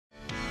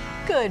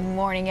Good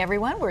morning,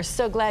 everyone. We're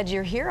so glad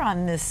you're here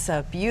on this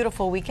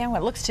beautiful weekend,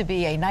 what looks to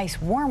be a nice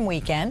warm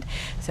weekend.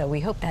 So we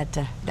hope that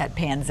that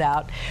pans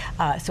out.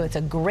 So it's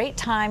a great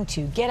time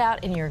to get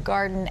out in your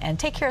garden and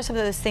take care of some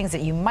of those things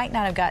that you might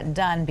not have gotten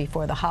done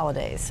before the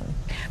holidays. Some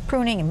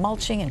pruning and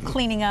mulching and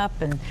cleaning up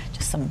and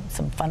just some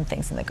fun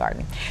things in the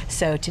garden.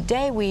 So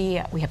today we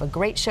have a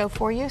great show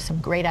for you, some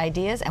great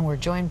ideas, and we're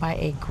joined by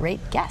a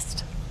great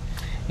guest.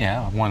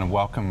 Yeah, I want to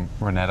welcome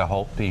Renetta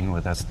Holt being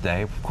with us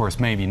today. Of course,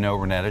 maybe you know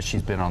Renetta.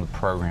 She's been on the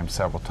program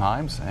several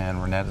times, and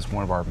Renetta is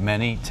one of our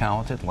many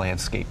talented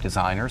landscape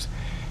designers.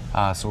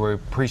 So we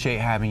appreciate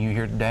having you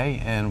here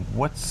today. And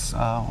what's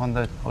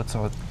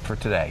for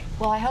today?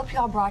 Well, I hope you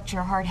all brought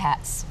your hard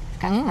hats.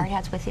 Got your hard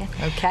hats with you?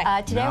 Okay.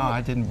 Today no,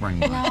 I didn't bring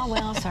one. No,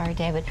 well, sorry,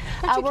 David.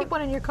 Did you keep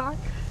one in your car?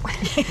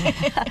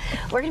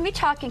 We're going to be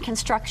talking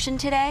construction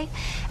today.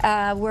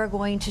 We're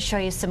going to show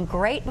you some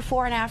great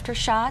before and after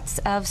shots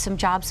of some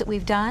jobs that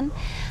we've done.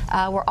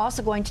 We're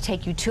also going to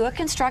take you to a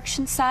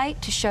construction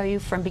site to show you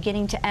from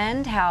beginning to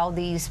end how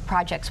these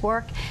projects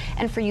work.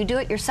 And for you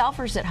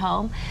do-it-yourselfers at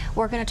home,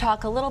 we're going to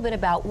talk a little bit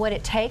about what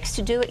it takes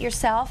to do it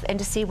yourself and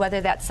to see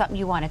whether that's something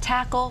you want to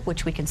tackle,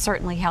 which we can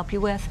certainly help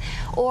you with,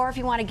 or if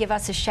you want to give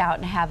us a shout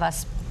and have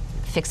us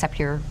fix up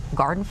your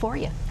garden for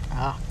you.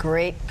 Oh,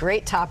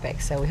 great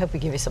topic. So we hope we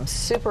give you some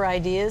super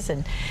ideas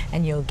and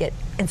you'll get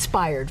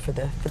inspired for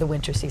the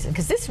winter season,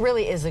 because this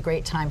really is a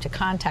great time to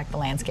contact the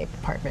landscape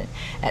department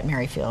at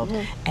Merrifield,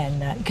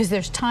 and because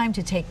there's time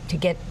to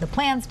get the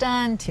plans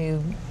done,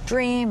 to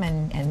dream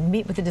and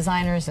meet with the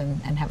designers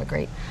and have a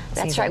great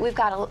That's season. right.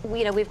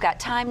 We've got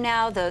time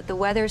now. The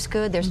weather's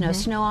good. There's no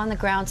snow on the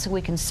ground, so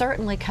we can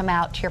certainly come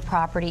out to your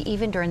property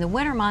even during the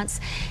winter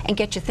months and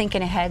get you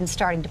thinking ahead and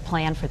starting to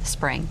plan for the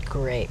spring.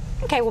 Great.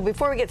 Okay, well,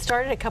 before we get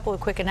started, a couple of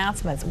quick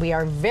announcements. We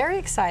are very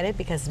excited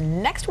because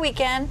next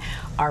weekend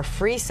our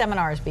free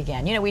seminars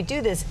begin. You know, we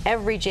do this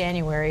every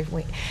January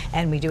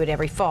and we do it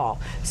every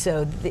fall.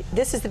 So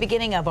this is the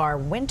beginning of our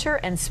winter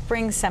and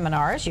spring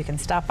seminars. You can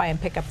stop by and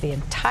pick up the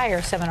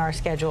entire seminar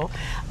schedule.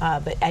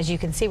 But as you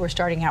can see, we're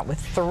starting out with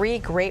 3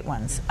 great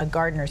ones. A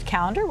gardener's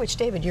calendar, which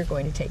David, you're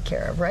going to take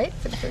care of, right,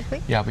 for the first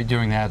week? Yeah, I'll be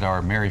doing that at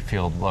our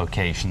Merrifield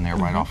location there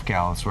right off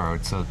Gallus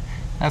Road. So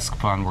that's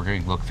fun. We're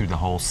going to look through the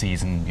whole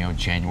season, you know,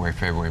 January,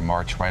 February,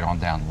 March, right on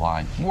down the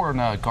line. More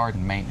on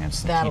garden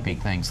maintenance and keeping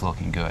things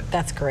looking good.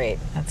 That's great.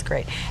 That's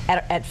great.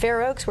 At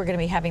Fair Oaks, we're going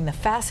to be having the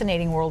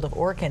fascinating world of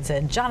orchids.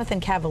 And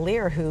Jonathan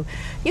Cavalier, who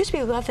used to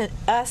be with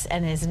us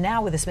and is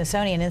now with the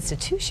Smithsonian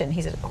Institution,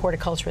 he's a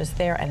horticulturist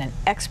there and an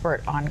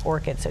expert on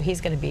orchids. So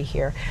he's going to be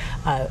here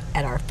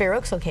at our Fair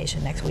Oaks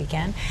location next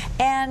weekend.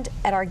 And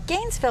at our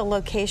Gainesville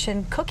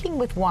location, Cooking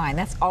with Wine.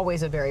 That's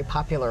always a very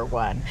popular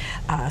one.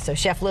 So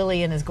Chef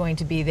Lillian is going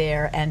to be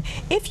there, and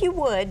if you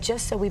would,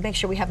 just so we make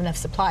sure we have enough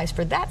supplies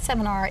for that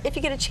seminar, if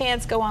you get a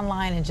chance, go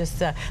online and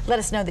just let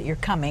us know that you're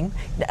coming.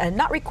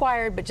 Not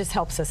required, but just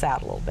helps us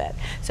out a little bit.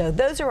 So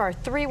those are our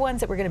 3 ones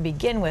that we're going to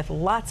begin with.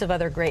 Lots of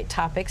other great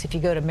topics. If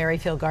you go to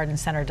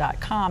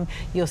merrifieldgardencenter.com,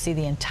 you'll see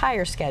the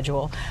entire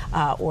schedule,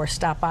 or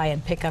stop by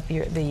and pick up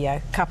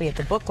the copy of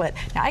the booklet.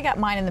 Now, I got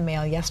mine in the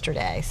mail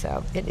yesterday,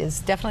 so it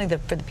is definitely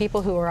for the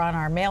people who are on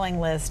our mailing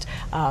list.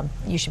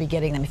 You should be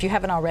getting them. If you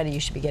haven't already,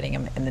 you should be getting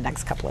them in the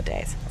next couple of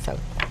days. So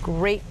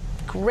great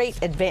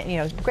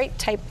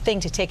type thing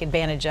to take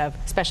advantage of,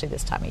 especially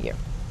this time of year.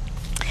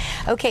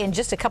 Okay, and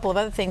just a couple of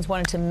other things.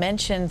 Wanted to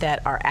mention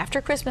that our after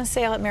Christmas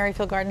sale at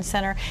Merrifield Garden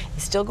Center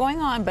is still going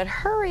on, but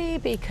hurry,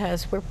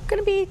 because we're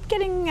going to be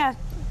getting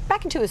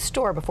back into a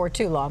store before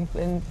too long,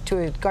 into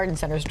a garden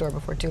center store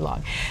before too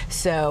long.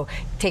 So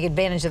take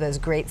advantage of those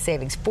great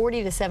savings,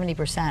 40 to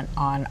 70%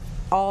 on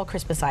all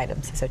Christmas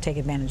items. So take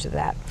advantage of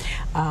that.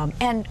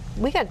 And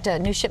we got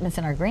new shipments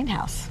in our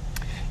greenhouse.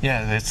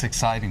 Yeah, that's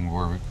exciting.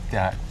 We're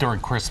during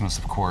Christmas,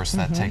 of course,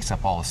 that takes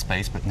up all the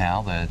space, but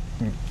now the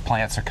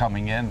plants are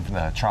coming in,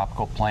 the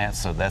tropical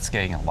plants, so that's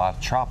getting a lot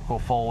of tropical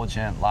foliage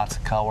in, lots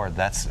of color.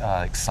 That's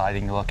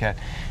exciting to look at.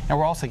 And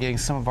we're also getting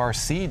some of our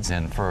seeds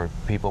in for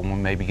people who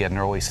maybe get an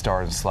early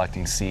start in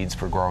selecting seeds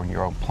for growing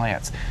your own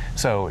plants.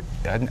 So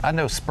I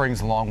know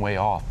spring's a long way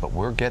off, but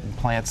we're getting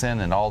plants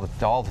in, and all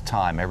the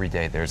time, every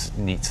day, there's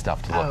neat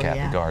stuff to look at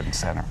in the garden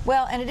center.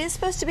 Well, and it is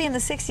supposed to be in the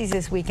 60s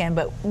this weekend,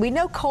 but we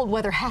know cold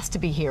weather has to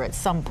be here at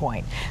some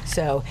point.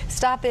 So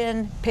stop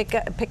in, pick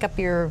up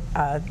your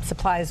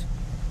supplies,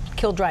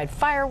 kiln-dried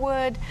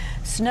firewood,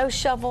 snow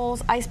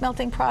shovels, ice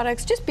melting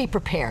products. Just be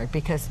prepared,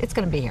 because it's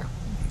going to be here.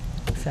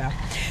 So,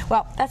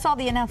 well, that's all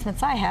the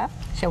announcements I have.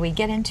 Shall we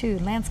get into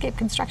landscape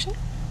construction?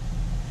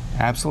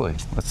 Absolutely.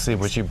 Let's see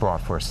what you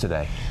brought for us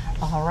today.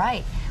 All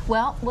right.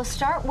 Well, we'll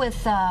start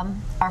with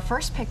our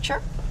first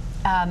picture.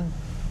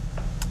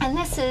 And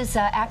this is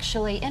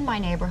actually in my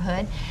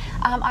neighborhood.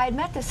 I had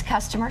met this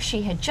customer.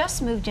 She had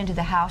just moved into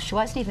the house. She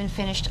wasn't even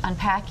finished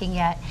unpacking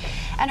yet.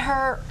 And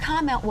her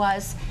comment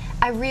was,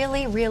 I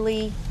really,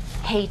 really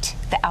hate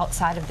the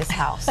outside of this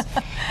house.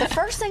 The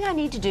first thing I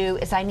need to do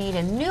is I need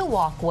a new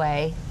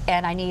walkway,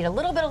 and I need a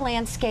little bit of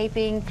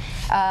landscaping.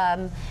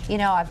 You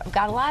know, I've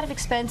got a lot of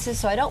expenses,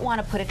 so I don't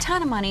want to put a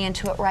ton of money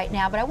into it right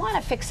now, but I want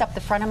to fix up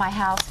the front of my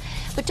house.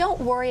 But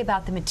don't worry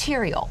about the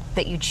material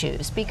that you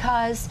choose,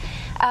 because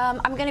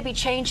I'm going to be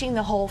changing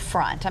the whole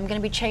front. I'm going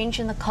to be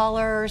changing the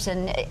colors,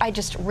 and I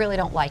just really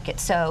don't like it.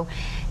 So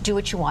do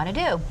what you want to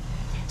do.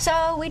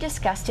 So we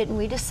discussed it, and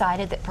we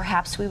decided that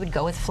perhaps we would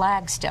go with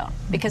flagstone,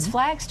 because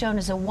flagstone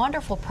is a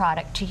wonderful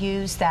product to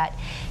use that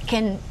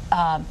can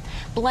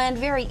blend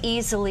very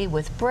easily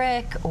with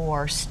brick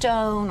or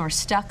stone or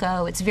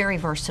stucco. It's very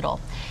versatile.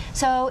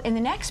 So in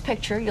the next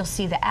picture, you'll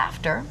see the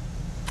after.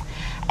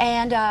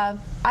 And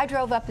I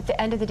drove up at the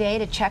end of the day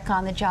to check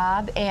on the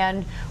job,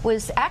 and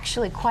was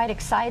actually quite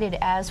excited,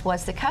 as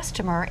was the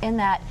customer, in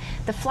that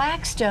the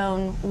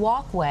flagstone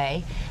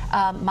walkway,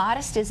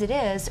 modest as it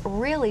is,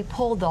 really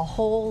pulled the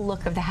whole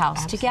look of the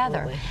house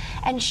together.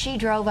 And she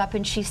drove up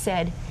and she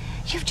said,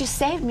 "You've just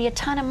saved me a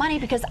ton of money,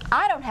 because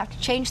I don't have to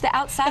change the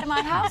outside of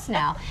my house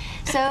now."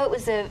 So it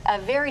was a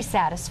very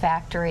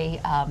satisfactory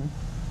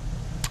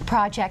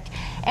project.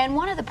 And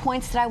one of the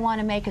points that I want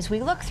to make as we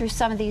look through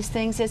some of these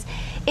things is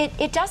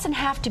it doesn't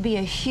have to be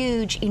a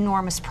huge,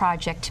 enormous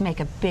project to make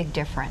a big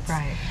difference.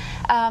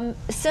 Right.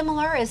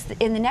 Similar as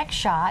in the next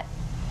shot,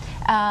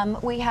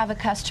 we have a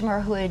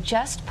customer who had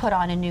just put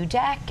on a new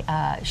deck.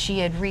 She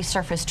had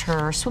resurfaced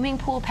her swimming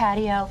pool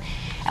patio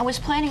and was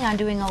planning on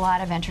doing a lot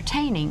of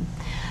entertaining.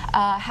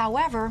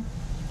 However,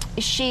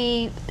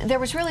 there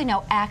was really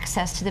no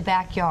access to the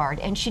backyard,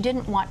 and she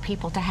didn't want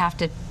people to have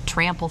to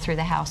trample through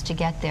the house to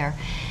get there.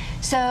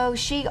 So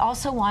she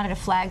also wanted a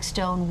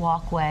flagstone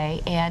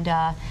walkway, and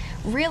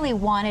really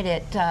wanted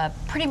it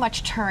pretty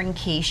much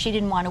turnkey. She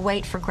didn't want to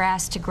wait for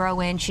grass to grow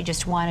in, she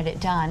just wanted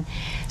it done.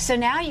 So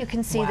now you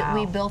can see that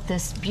we built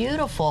this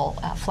beautiful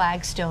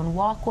flagstone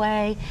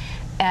walkway.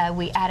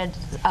 We added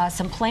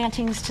some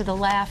plantings to the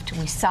left.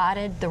 We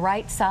sodded the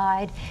right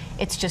side.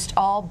 It's just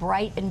all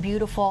bright and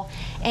beautiful.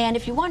 And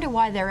if you wonder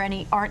why there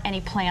aren't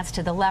any plants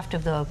to the left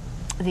of the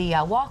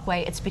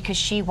walkway, it's because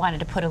she wanted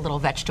to put a little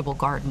vegetable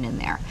garden in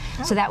there.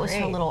 So that was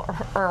her little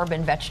herb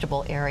and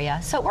vegetable area.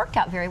 So it worked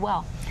out very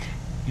well.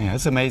 Yeah,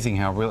 it's amazing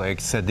how, really, like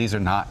I said, these are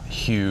not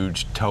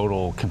huge,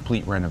 total,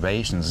 complete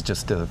renovations.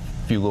 Just a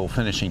few little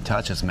finishing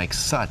touches make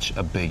such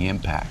a big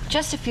impact.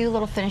 Just a few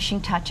little finishing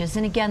touches.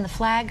 And again, the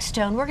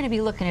flagstone, we're going to be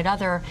looking at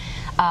other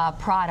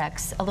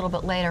products a little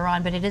bit later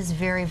on, but it is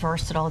very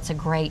versatile. It's a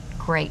great,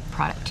 great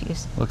product to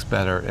use. Looks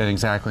better, and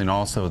exactly, and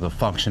also the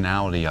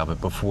functionality of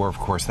it. Before, of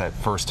course, that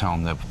first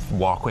home, the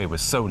walkway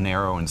was so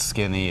narrow and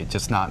skinny, it's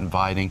just not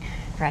inviting.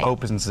 Right.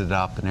 Opens it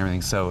up and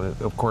everything, so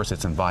of course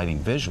it's inviting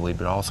visually,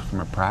 but also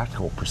from a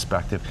practical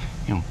perspective,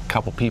 you know, a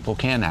couple people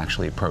can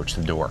actually approach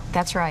the door.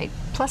 That's right.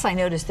 Plus, I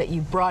noticed that you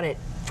brought it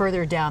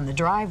further down the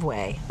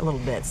driveway a little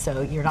bit,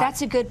 so you're not...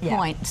 That's a good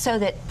point, so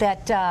that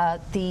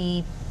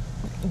the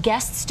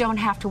guests don't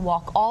have to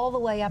walk all the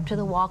way up to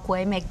the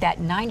walkway, make that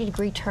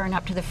 90-degree turn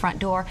up to the front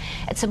door.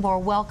 It's a more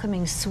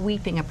welcoming,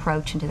 sweeping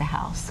approach into the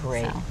house.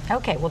 Great. So.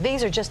 Okay, well,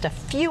 these are just a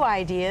few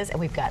ideas, and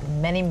we've got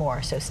many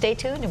more, so stay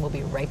tuned and we'll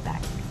be right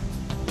back.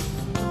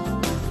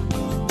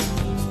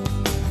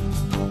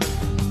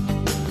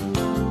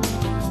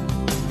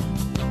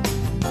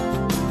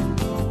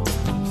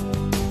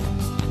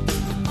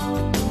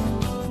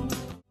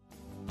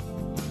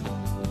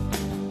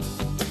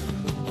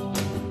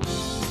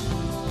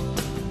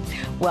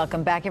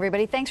 Welcome back,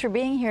 everybody. Thanks for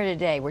being here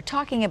today. We're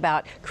talking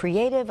about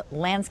creative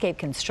landscape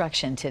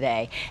construction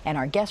today, and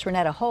our guest,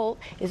 Renetta Holt,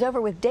 is over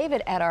with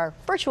David at our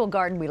virtual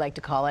garden, we like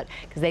to call it,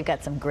 because they've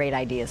got some great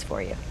ideas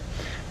for you.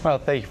 Well,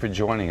 thank you for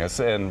joining us,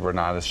 and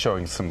Renetta's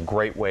showing some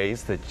great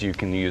ways that you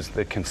can use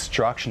the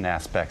construction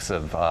aspects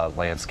of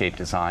landscape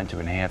design to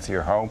enhance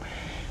your home.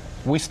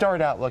 We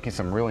started out looking at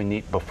some really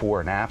neat before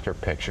and after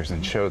pictures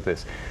and showed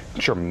this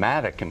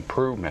dramatic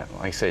improvement.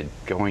 Like I said,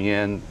 going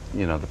in,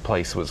 you know, the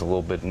place was a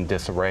little bit in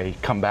disarray,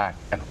 come back,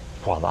 and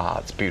voila,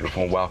 it's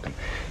beautiful and welcome.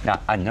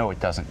 Now, I know it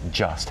doesn't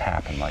just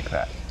happen like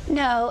that.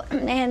 No,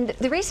 and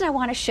the reason I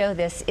want to show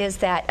this is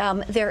that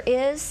there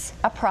is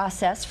a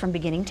process from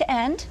beginning to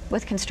end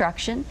with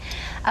construction.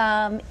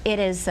 It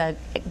is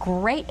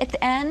great at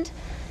the end.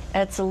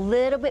 It's a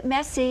little bit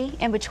messy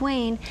in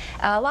between.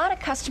 A lot of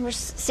customers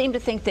seem to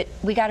think that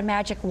we got a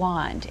magic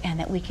wand and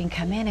that we can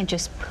come in and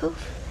just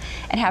poof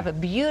and have a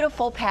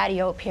beautiful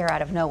patio appear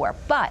out of nowhere.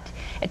 But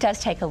it does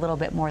take a little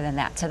bit more than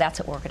that, so that's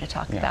what we're going to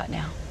talk about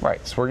now.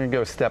 Right, so we're going to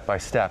go step by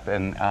step,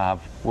 and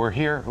we're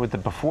here with the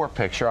before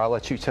picture. I'll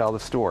let you tell the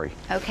story.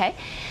 Okay.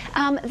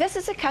 This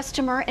is a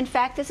customer. In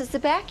fact, this is the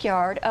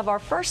backyard of our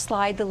first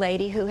slide, the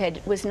lady who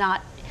was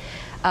not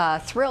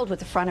thrilled with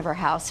the front of her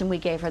house, and we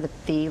gave her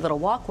the little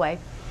walkway.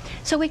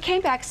 So we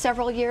came back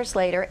several years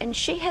later, and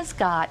she has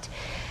got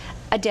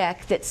a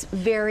deck that's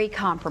very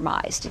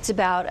compromised. It's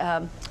about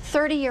a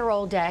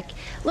 30-year-old deck,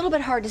 a little bit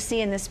hard to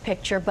see in this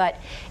picture, but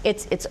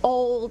it's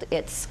old,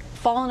 it's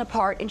fallen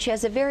apart, and she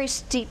has a very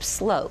steep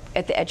slope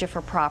at the edge of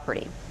her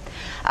property.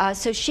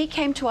 So she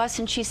came to us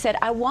and she said,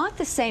 I want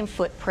the same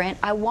footprint,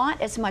 I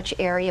want as much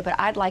area, but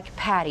I'd like a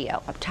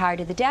patio. I'm tired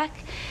of the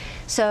deck,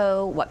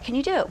 so what can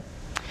you do?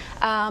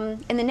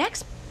 In the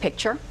next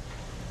picture,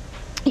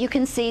 You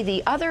can see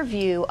the other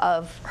view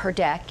of her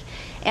deck,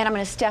 and I'm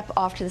going to step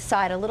off to the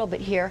side a little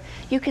bit here.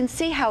 You can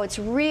see how it's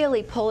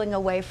really pulling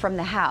away from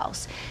the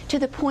house, to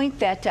the point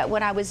that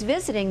when I was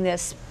visiting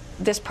this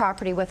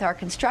property with our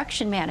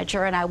construction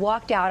manager and I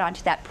walked out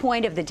onto that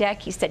point of the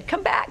deck, he said,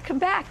 come back,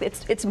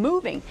 it's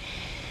moving.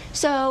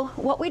 So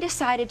what we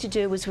decided to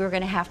do was we were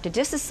going to have to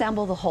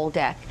disassemble the whole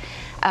deck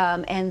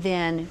and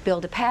then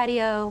build a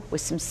patio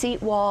with some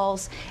seat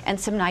walls and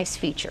some nice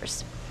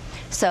features.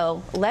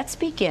 So let's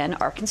begin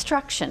our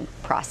construction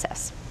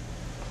process.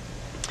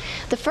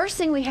 The first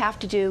thing we have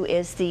to do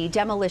is the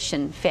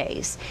demolition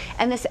phase,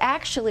 and this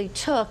actually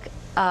took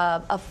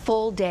a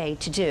full day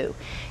to do.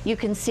 You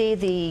can see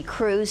the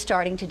crew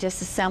starting to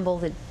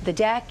disassemble the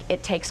deck.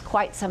 It takes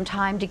quite some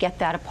time to get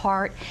that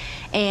apart,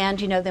 and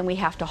then we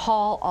have to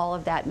haul all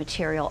of that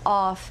material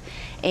off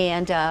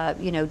and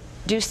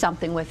do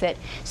something with it.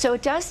 So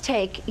it does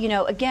take,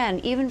 again,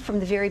 even from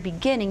the very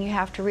beginning, you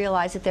have to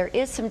realize that there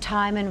is some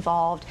time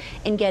involved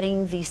in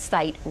getting the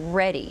site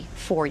ready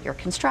for your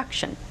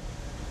construction.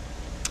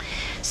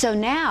 So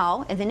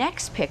now, in the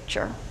next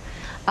picture,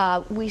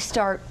 we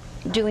start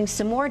doing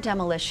some more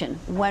demolition.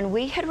 When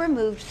we had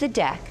removed the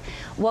deck,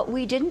 what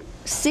we didn't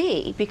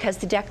see, because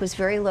the deck was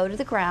very low to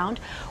the ground,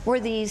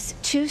 were these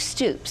two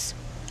stoops,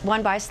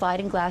 one by a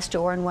sliding glass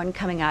door and one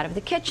coming out of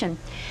the kitchen.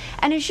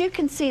 And as you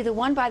can see, the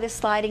one by the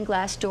sliding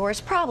glass door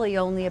is probably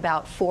only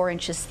about 4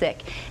 inches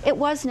thick. It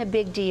wasn't a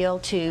big deal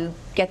to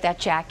get that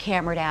jack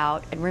hammered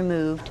out and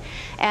removed,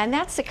 and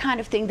that's the kind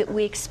of thing that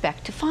we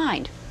expect to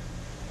find.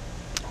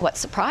 What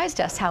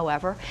surprised us,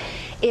 however,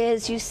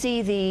 is you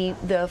see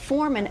the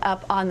foreman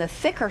up on the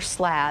thicker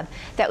slab.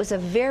 That was a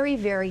very,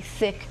 very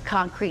thick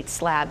concrete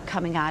slab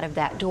coming out of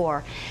that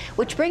door.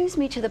 Which brings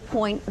me to the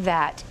point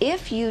that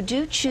if you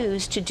do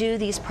choose to do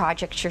these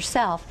projects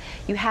yourself,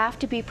 you have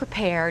to be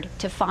prepared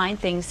to find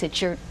things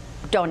that you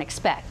don't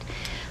expect.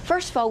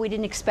 First of all, we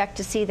didn't expect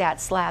to see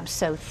that slab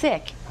so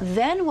thick.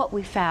 Then what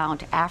we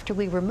found after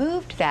we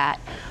removed that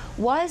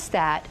was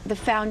that the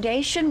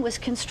foundation was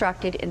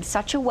constructed in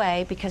such a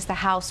way, because the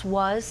house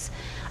was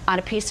on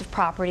a piece of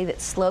property that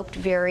sloped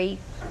very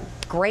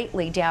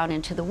greatly down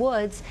into the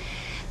woods,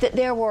 that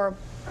there were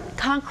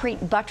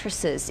concrete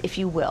buttresses, if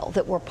you will,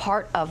 that were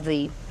part of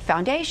the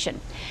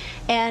foundation,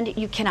 and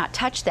you cannot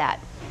touch that.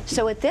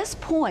 So at this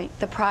point,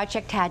 the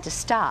project had to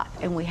stop,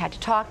 and we had to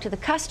talk to the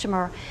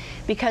customer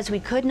because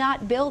we could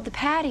not build the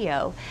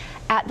patio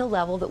at the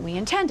level that we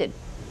intended.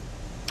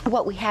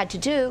 What we had to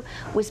do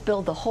was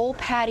build the whole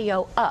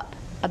patio up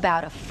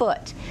about a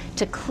foot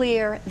to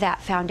clear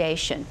that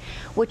foundation,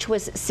 which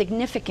was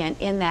significant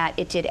in that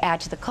it did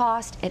add to the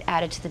cost, it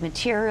added to the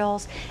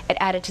materials, it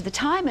added to the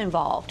time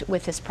involved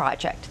with this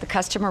project. The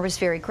customer was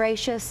very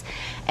gracious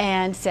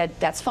and said,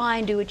 that's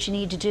fine, do what you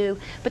need to do,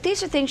 but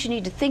these are things you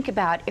need to think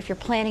about if you're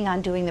planning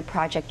on doing the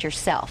project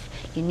yourself.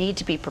 You need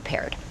to be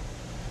prepared.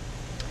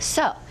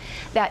 So,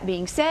 that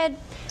being said,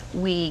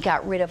 we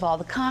got rid of all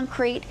the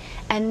concrete,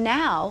 and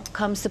now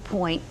comes the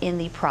point in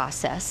the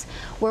process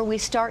where we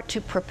start to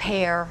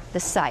prepare the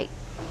site.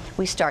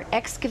 We start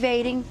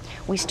excavating,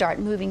 we start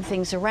moving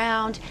things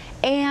around,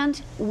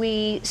 and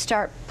we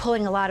start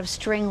pulling a lot of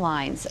string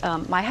lines.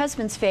 My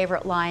husband's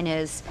favorite line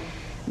is,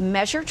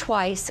 measure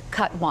twice,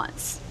 cut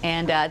once.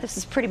 And this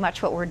is pretty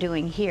much what we're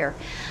doing here.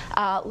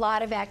 A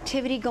lot of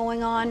activity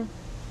going on.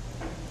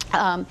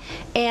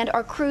 And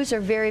our crews are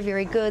very,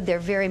 very good. They're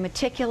very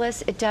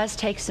meticulous. It does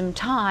take some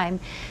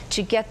time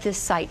to get this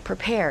site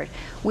prepared.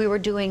 We were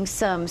doing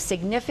some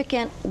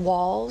significant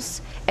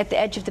walls at the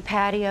edge of the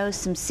patio,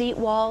 some seat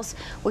walls,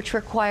 which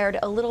required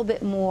a little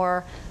bit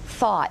more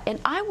thought.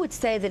 And I would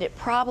say that it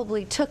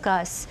probably took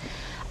us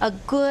a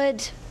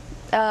good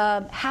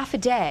half a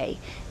day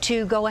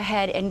to go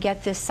ahead and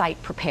get this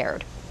site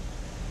prepared,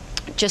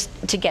 just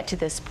to get to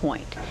this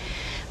point.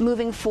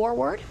 Moving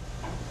forward,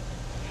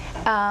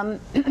 I'm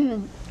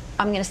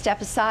going to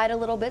step aside a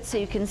little bit so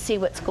you can see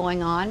what's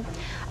going on.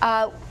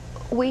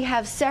 We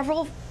have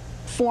several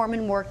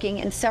foremen working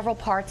in several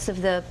parts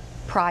of the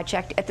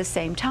project at the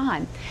same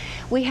time.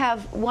 We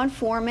have one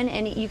foreman,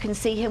 and you can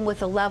see him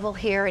with a level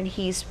here, and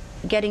he's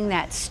getting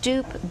that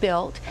stoop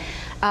built.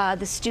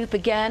 The stoop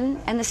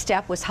again and the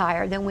step was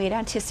higher than we had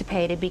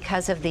anticipated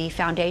because of the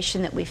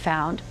foundation that we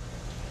found.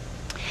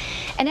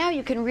 And now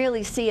you can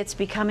really see it's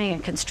becoming a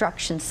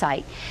construction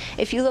site.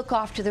 If you look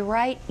off to the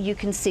right, you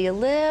can see a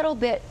little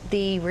bit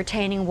the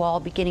retaining wall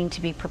beginning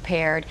to be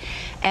prepared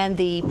and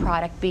the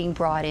product being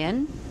brought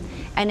in.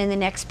 And in the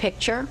next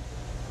picture,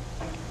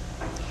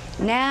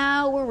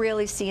 now we're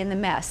really seeing the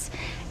mess.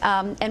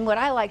 And what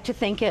I like to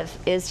think of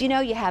is, you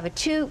have a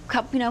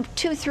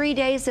 2-3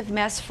 days of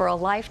mess for a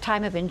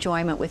lifetime of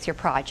enjoyment with your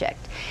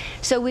project.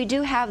 So we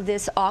do have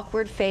this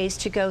awkward phase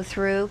to go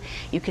through.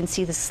 You can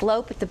see the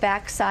slope at the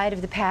back side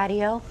of the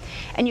patio,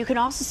 and you can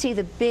also see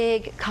the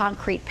big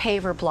concrete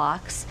paver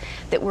blocks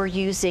that we're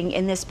using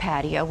in this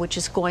patio, which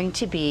is going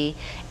to be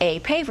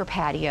a paver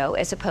patio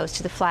as opposed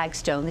to the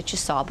flagstone that you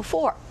saw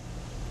before.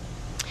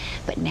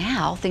 But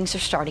now things are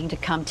starting to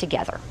come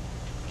together.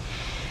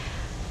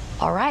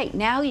 All right,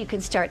 now you can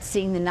start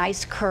seeing the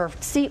nice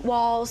curved seat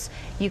walls.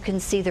 You can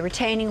see the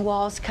retaining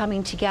walls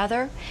coming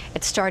together.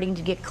 It's starting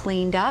to get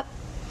cleaned up.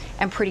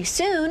 And pretty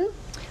soon,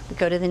 we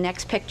go to the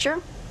next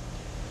picture.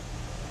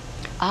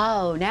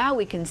 Oh, now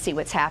we can see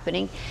what's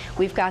happening.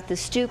 We've got the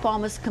stoop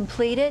almost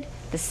completed,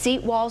 the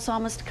seat walls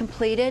almost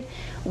completed.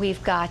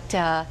 We've got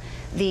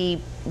the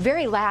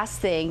very last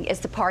thing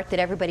is the part that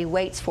everybody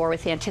waits for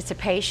with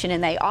anticipation,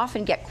 and they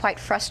often get quite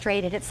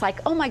frustrated. It's like,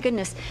 oh my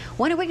goodness,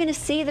 when are we going to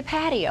see the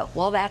patio?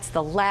 Well, that's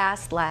the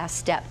last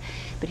step.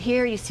 But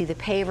here you see the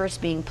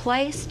pavers being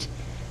placed,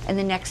 and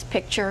the next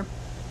picture,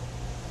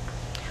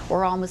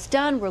 we're almost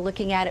done. We're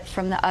looking at it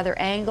from the other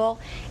angle.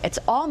 It's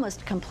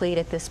almost complete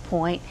at this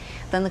point.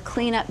 Then the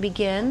cleanup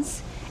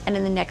begins, and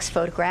in the next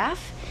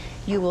photograph,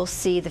 you will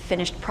see the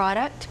finished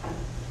product.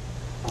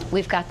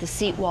 We've got the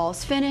seat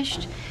walls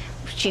finished.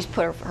 She's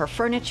put her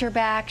furniture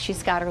back.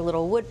 She's got her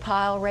little wood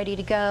pile ready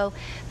to go.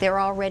 They're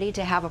all ready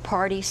to have a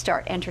party,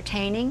 start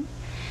entertaining.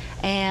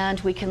 And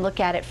we can look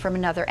at it from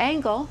another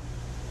angle.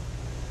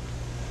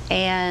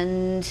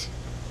 And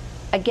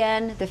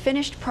again, the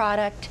finished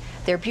product,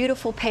 their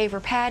beautiful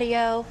paver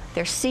patio,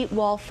 their seat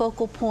wall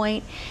focal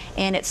point,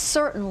 and it's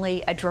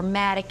certainly a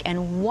dramatic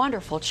and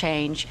wonderful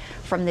change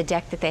from the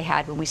deck that they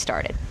had when we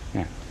started.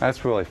 Yeah,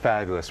 that's really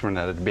fabulous,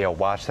 Renetta, to be able to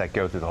watch that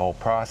go through the whole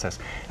process.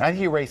 And I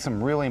think you raised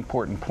some really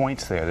important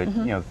points there, that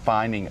you know,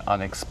 finding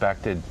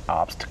unexpected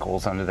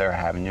obstacles under there,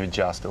 having to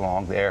adjust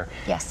along there.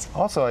 Yes.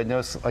 Also, I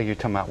noticed, like you're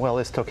talking about, well,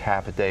 this took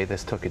half a day,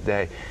 this took a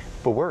day.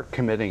 But we're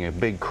committing a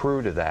big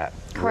crew to that,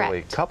 Correct.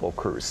 really a couple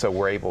crews, so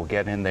we're able to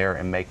get in there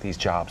and make these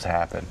jobs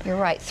happen. You're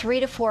right. Three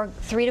to four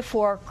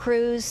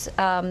crews,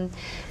 3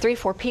 to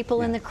 4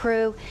 people in the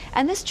crew,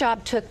 and this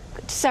job took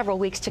several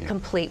weeks to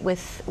complete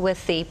with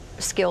the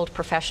skilled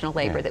professional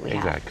labor that we have.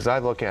 Exactly. Because I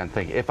look at it and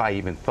think, if I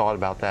even thought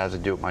about that as a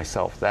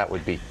do-it-myself, that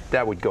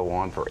would go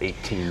on for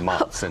 18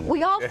 months. And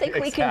we all think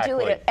we can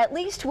do it at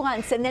least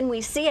once, and then we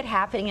see it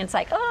happening, and it's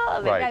like,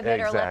 oh, maybe I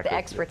better let the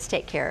experts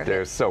take care of it.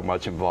 There's so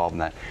much involved in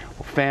that.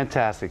 Well,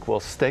 fantastic. Well,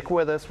 stick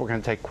with us. We're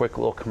going to take a quick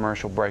little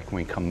commercial break.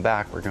 When we come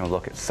back, we're going to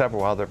look at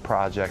several other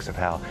projects of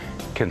how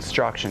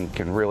construction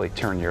can really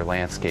turn your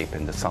landscape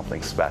into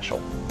something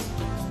special.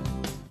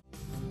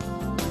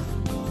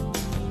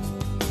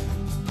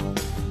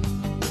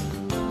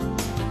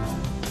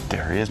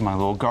 There he is, my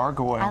little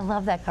gargoyle. I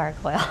love that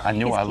gargoyle. I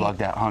knew He's I cute. loved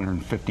that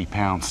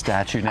 150-pound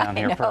statue down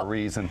here for a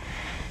reason.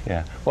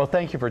 Yeah. Well,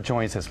 thank you for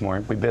joining us this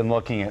morning. We've been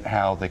looking at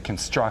how the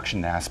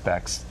construction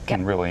aspects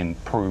can really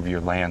improve your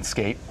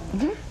landscape.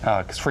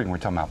 Because frequently we're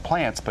talking about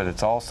plants, but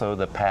it's also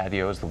the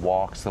patios, the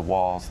walks, the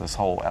walls, this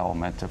whole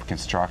element of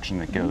construction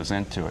that goes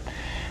into it.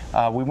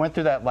 We went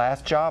through that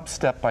last job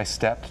step by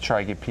step to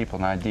try to give people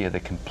an idea of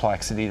the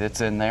complexity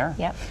that's in there.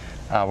 Yep.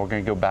 We're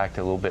going to go back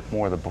to a little bit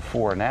more of the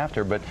before and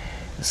after, but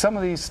some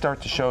of these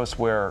start to show us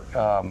where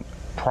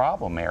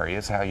problem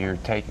areas, how you're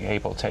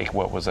able to take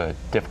what was a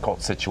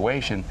difficult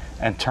situation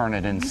and turn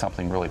it into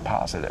something really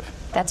positive.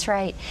 That's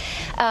right.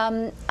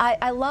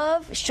 I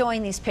love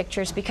showing these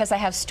pictures because I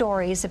have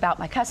stories about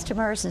my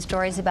customers and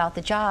stories about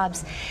the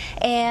jobs.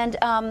 And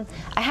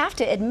I have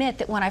to admit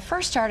that when I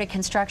first started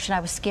construction, I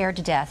was scared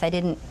to death. I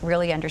didn't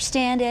really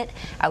understand it.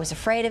 I was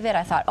afraid of it.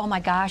 I thought, oh my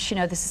gosh, you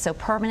know, this is so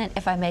permanent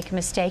if I make a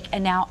mistake.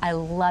 And now I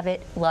love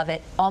it,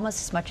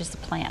 almost as much as the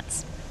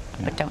plants.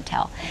 But don't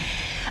tell.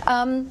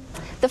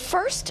 The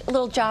first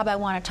little job I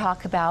want to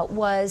talk about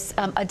was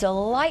a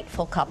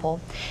delightful couple,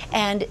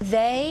 and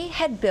they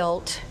had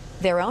built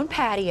their own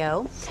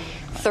patio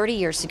 30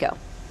 years ago.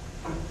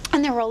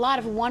 And there were a lot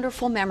of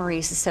wonderful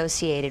memories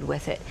associated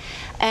with it.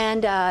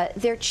 And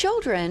their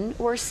children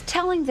were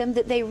telling them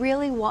that they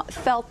really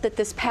felt that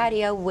this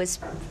patio was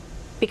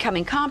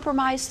becoming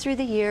compromised through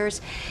the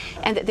years,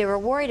 and that they were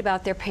worried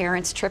about their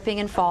parents tripping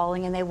and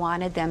falling, and they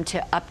wanted them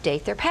to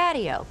update their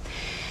patio.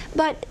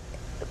 But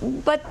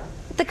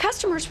the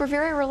customers were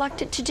very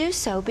reluctant to do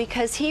so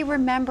because he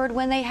remembered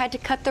when they had to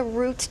cut the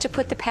roots to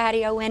put the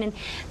patio in, and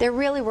there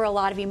really were a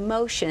lot of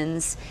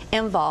emotions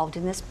involved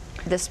in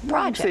this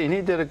project. See, and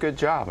he did a good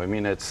job. I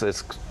mean, it's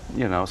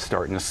you know,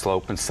 starting to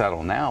slope and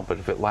settle now, but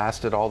if it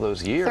lasted all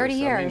those years, 30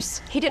 years,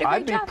 I mean, he did a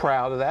great job. I'd be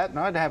proud of that, and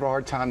I'd have a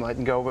hard time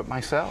letting go of it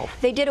myself.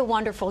 They did a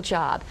wonderful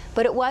job,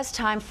 but it was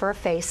time for a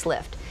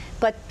facelift.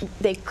 But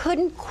they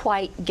couldn't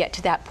quite get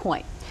to that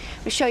point.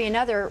 We'll show you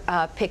another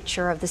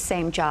picture of the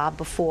same job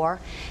before.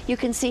 You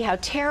can see how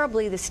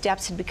terribly the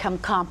steps had become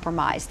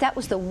compromised. That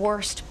was the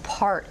worst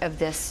part of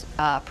this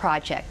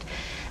project.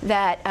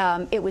 That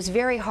it was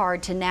very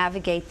hard to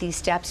navigate these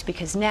steps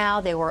because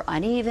now they were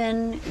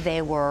uneven,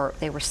 they were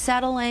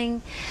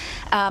settling,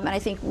 and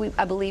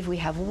I believe we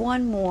have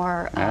one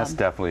more. That's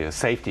definitely a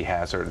safety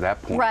hazard at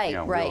that point. Right, you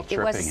know, right. It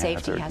was a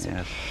safety hazard.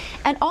 Yes.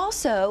 And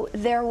also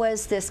there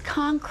was this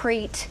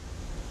concrete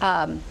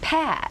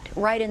pad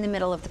right in the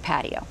middle of the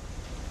patio,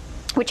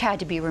 which had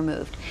to be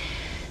removed.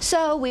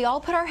 So we all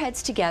put our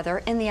heads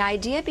together, and the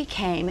idea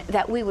became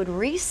that we would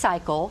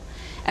recycle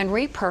and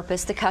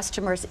repurpose the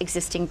customer's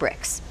existing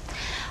bricks.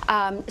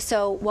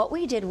 So what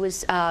we did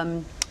was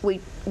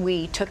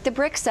we took the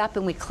bricks up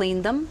and we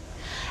cleaned them.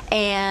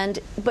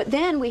 But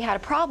then we had a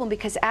problem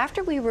because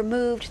after we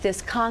removed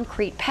this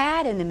concrete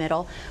pad in the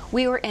middle,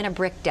 we were in a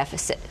brick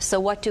deficit. So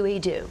what do we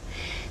do?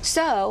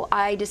 So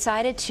I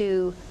decided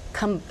to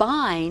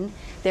combine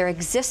their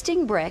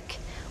existing brick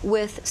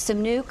with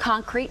some new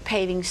concrete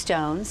paving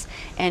stones.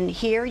 And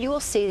here you will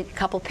see a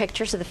couple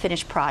pictures of the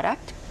finished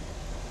product.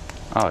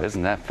 Oh,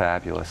 isn't that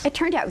fabulous? It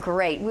turned out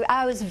great.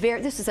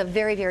 This is a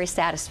very, very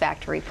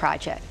satisfactory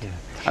project. Yeah.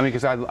 I mean,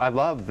 because I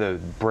love the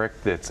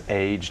brick that's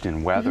aged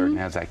and weathered and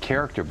has that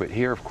character, but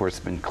here, of course,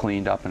 it's been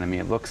cleaned up, and I mean,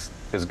 it looks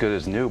as good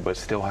as new, but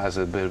still has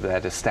a bit of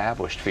that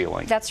established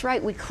feeling. That's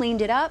right. We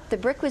cleaned it up. The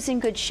brick was in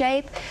good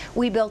shape.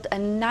 We built a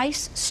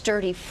nice,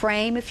 sturdy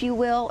frame, if you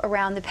will,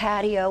 around the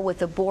patio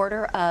with a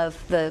border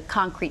of the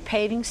concrete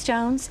paving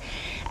stones.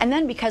 And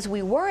then because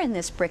we were in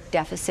this brick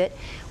deficit,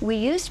 we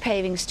used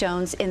paving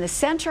stones in the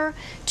center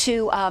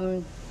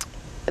to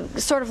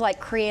sort of like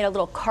create a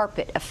little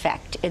carpet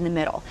effect in the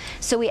middle.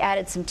 So we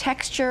added some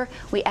texture,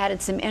 we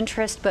added some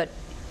interest, but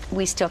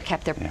we still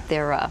kept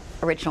their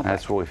original brick.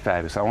 That's really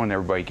fabulous. I want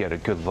everybody to get a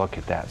good look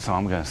at that, so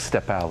I'm going to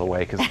step out of the way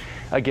because,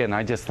 again,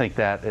 I just think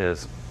that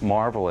is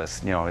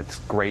marvelous. You know, it's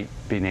great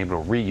being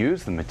able to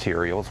reuse the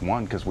materials,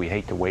 one, because we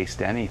hate to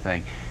waste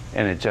anything,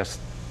 and it just,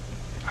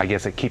 I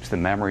guess it keeps the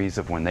memories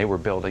of when they were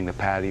building the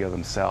patio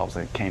themselves,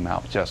 and it came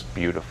out just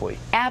beautifully.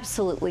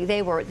 Absolutely.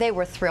 They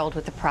were thrilled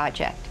with the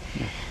project.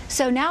 Yeah.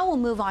 So now we'll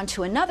move on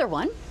to another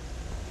one,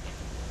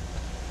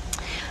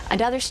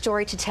 another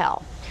story to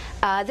tell.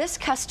 This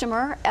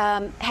customer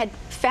had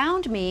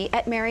found me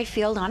at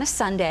Merrifield on a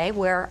Sunday,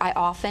 where I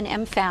often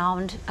am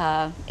found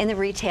in the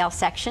retail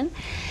section,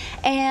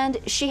 and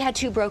she had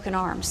 2 broken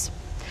arms.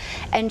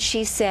 And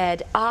she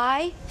said,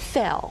 I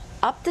fell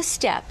up the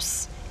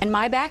steps in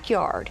my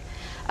backyard,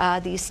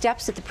 these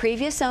steps that the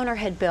previous owner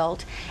had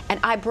built, and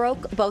I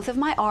broke both of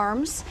my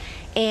arms,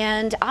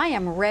 and I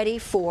am ready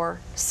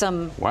for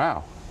some...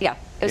 Wow. Yeah,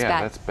 it was bad.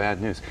 Yeah, that's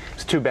bad news.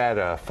 It's too bad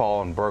a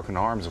fall and broken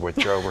arms is what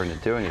drove her into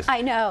doing this.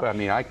 I know. But I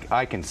mean,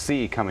 I can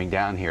see coming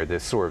down here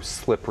this sort of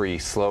slippery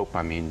slope.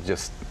 I mean,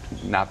 just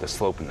not the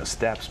slope in the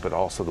steps, but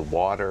also the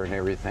water and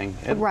everything.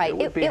 Right,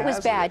 it was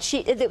bad.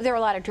 There were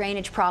a lot of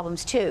drainage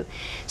problems too.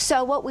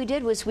 So what we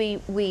did was we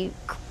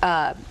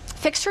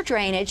fixed her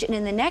drainage, and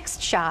in the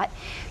next shot,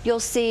 you'll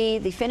see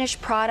the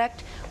finished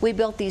product. We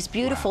built these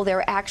beautiful, there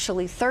were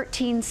actually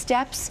 13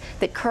 steps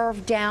that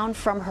curved down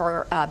from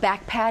her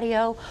back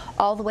patio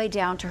all the way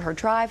down to her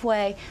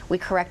driveway. We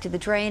corrected the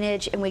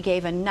drainage, and we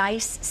gave a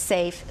nice,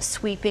 safe,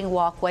 sweeping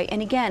walkway,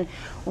 and again,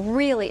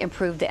 really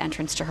improved the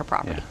entrance to her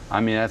property. Yeah.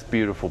 I mean, that's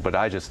beautiful, but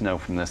I just know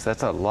from this,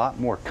 that's a lot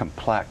more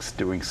complex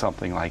doing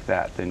something like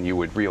that than you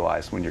would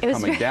realize when you're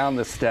coming down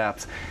the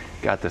steps.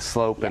 Got the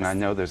slope, yes. And I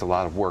know there's a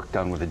lot of work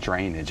done with the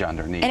drainage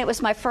underneath. And it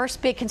was my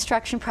first big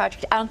construction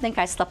project. I don't think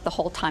I slept the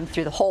whole time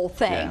through the whole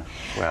thing.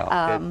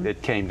 Yeah. Well,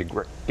 it came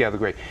together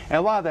great. And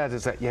a lot of that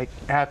is that you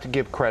have to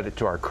give credit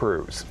to our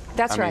crews.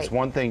 That's right. It's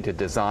one thing to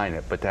design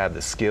it, but to have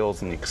the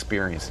skills and the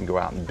experience and go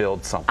out and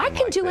build something I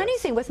can like do this.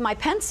 Anything with my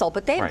pencil,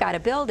 but they've got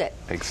to build it.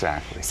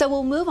 Exactly. So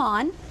we'll move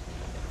on.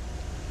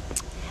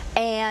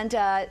 And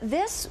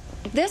this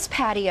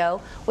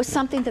patio was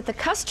something that the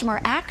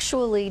customer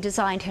actually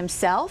designed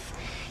himself.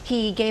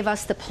 He gave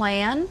us the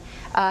plan.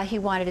 He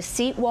wanted a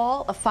seat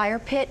wall, a fire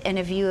pit, and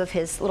a view of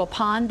his little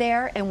pond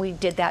there, and we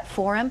did that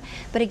for him.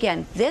 But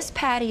again, this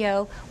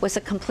patio was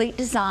a complete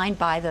design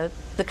by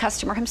the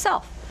customer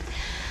himself.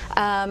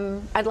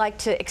 I'd like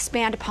to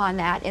expand upon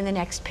that in the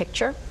next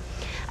picture.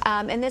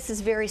 And this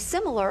is very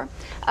similar.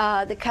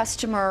 The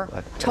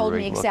customer told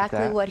me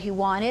exactly what he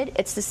wanted.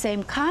 It's the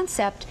same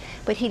concept,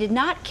 but he did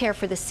not care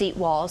for the seat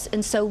walls,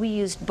 and so we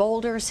used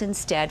boulders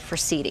instead for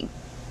seating.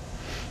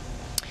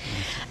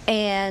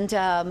 And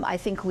I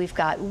think we've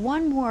got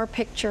one more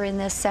picture in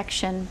this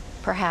section,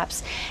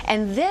 perhaps.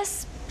 And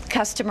this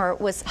customer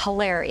was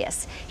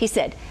hilarious. He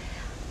said,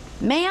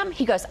 ma'am,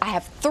 he goes, I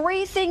have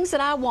 3 things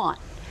that I want.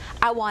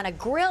 I want to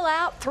grill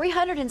out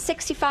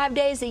 365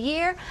 days a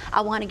year.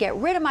 I want to get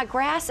rid of my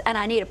grass, and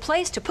I need a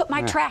place to put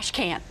my trash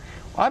can.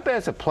 Well, I bet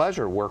it's a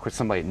pleasure to work with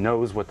somebody that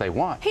knows what they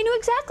want. He knew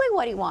exactly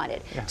what he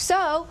wanted. Yeah.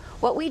 So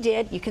what we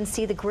did, you can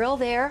see the grill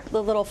there,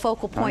 the little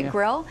focal point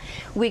grill.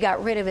 We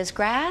got rid of his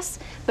grass,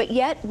 but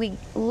yet we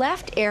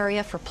left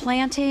area for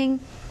planting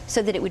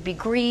so that it would be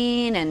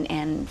green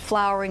and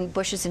flowering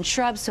bushes and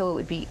shrubs so it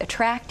would be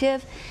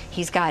attractive.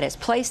 He's got his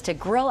place to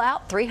grill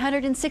out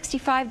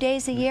 365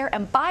 days a year,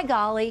 and by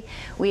golly,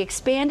 we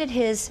expanded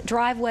his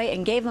driveway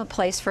and gave him a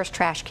place for his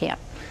trash can.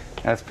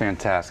 That's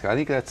fantastic. I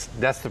think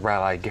that's the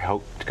route I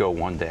hope to go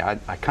one day.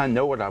 I kind of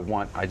know what I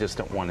want. I just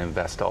don't want to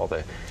invest all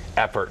the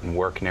effort and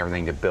work and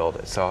everything to build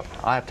it. So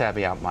I have to have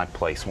you out my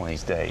place one of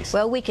these days.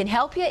 Well, we can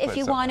help you if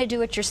you want to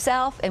do it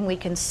yourself, and we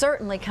can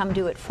certainly come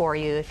do it for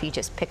you if you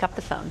just pick up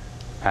the phone.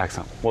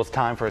 Excellent. Well, it's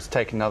time for us to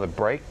take another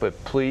break,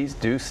 but please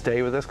do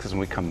stay with us because when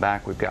we come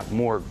back, we've got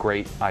more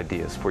great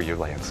ideas for your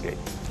landscape.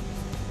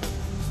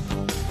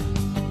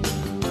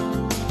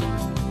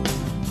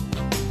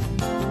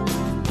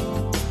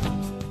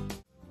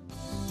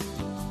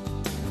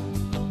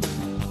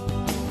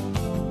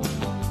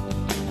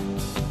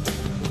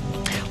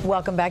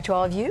 Welcome back to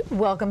all of you.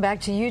 Welcome back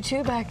to you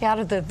too, back out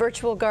of the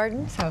virtual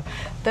garden. So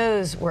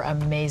those were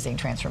amazing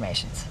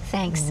transformations.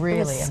 Thanks.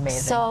 Really amazing.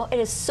 So it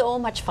is so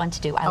much fun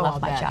to do. I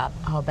love my job.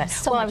 I'll bet.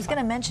 So well, I much was fun.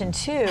 going to mention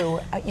too,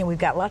 we've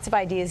got lots of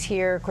ideas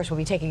here. Of course, we'll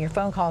be taking your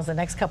phone calls the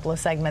next couple of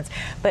segments.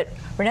 But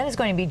Renetta's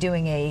going to be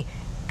doing a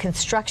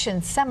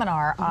construction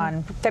seminar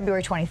on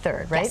February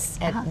 23rd, right? Yes,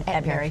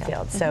 At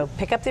Merrifield. So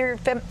pick up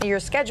your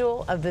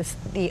schedule of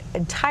the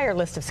entire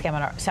list of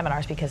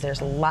seminars because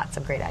there's lots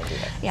of great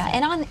ideas. Yeah,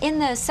 and in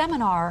the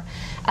seminar,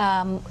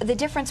 the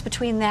difference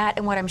between that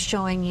and what I'm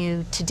showing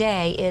you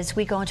today is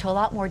we go into a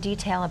lot more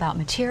detail about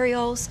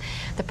materials,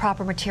 the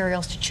proper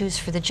materials to choose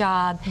for the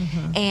job,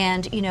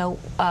 and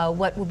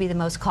what will be the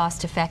most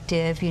cost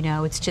effective.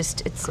 It's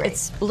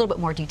a little bit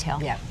more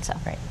detail. Yeah, so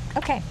great.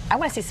 Okay, I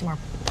want to see some more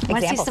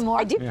Want to see examples. some more?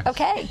 I do. Yes.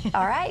 Okay,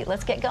 all right,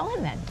 let's get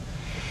going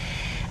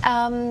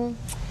then.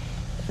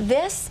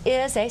 This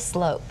is a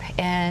slope,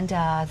 and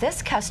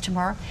this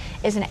customer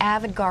is an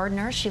avid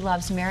gardener. She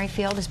loves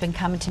Merrifield, has been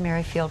coming to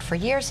Merrifield for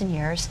years and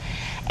years,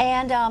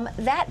 and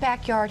that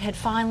backyard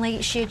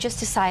she had just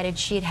decided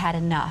she had had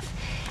enough.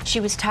 She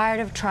was tired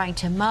of trying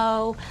to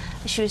mow,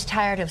 she was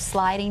tired of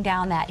sliding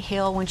down that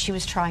hill when she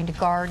was trying to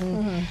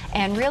garden,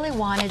 and really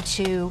wanted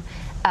to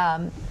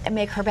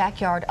make her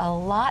backyard a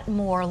lot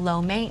more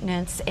low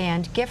maintenance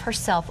and give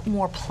herself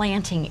more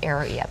planting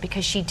area,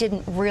 because she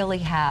didn't really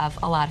have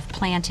a lot of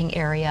planting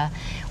area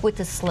with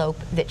the slope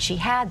that she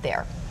had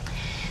there.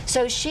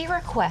 So she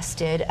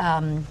requested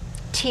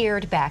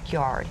tiered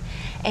backyard,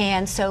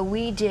 and so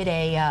we did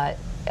a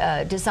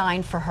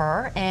design for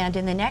her, and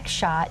in the next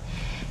shot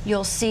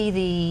you'll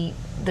see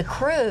the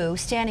crew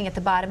standing at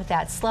the bottom of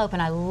that slope,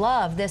 and I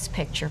love this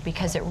picture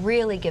because it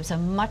really gives a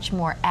much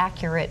more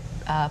accurate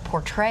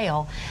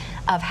portrayal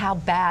of how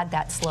bad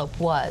that slope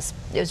was.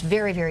 It was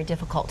very, very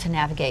difficult to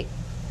navigate.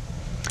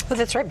 Well,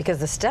 that's right, because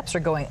the steps are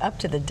going up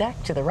to the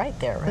deck to the right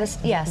there, right?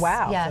 Yes.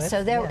 Wow. Yeah. So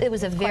it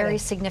was a very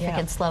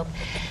significant slope,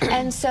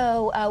 and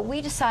so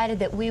we decided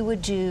that we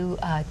would do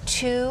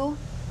 2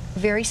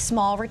 very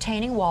small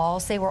retaining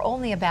walls. They were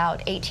only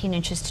about 18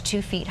 inches to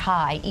 2 feet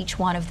high, each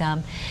one of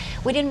them.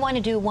 We didn't want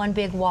to do one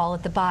big wall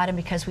at the bottom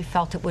because we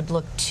felt it would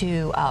look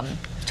too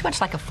much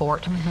like a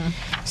fort.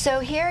 So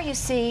here you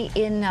see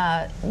in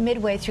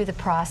midway through the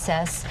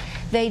process,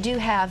 they do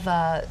have,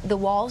 the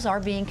walls are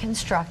being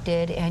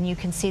constructed, and you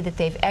can see that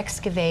they've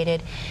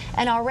excavated,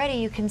 and already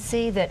you can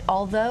see that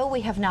although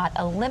we have not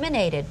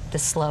eliminated the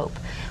slope,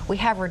 we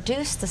have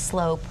reduced the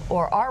slope,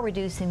 or are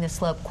reducing the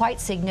slope quite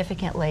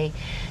significantly,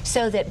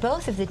 so that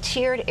both of the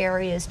tiered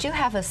areas do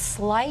have a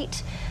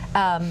slight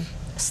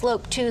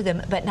slope to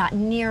them, but not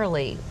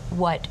nearly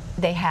what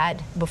they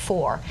had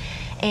before.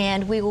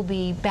 And we will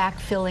be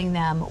backfilling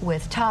them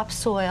with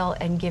topsoil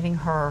and giving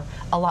her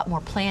a lot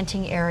more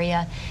planting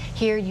area.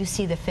 Here you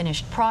see the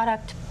finished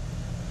product.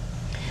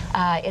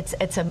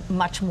 It's a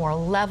much more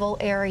level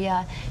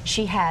area.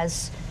 She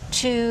has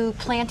 2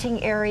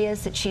 planting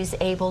areas that she's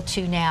able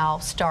to now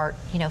start,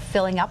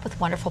 filling up with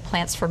wonderful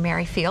plants for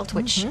Merrifield,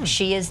 which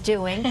she is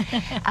doing.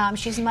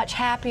 She's much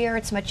happier.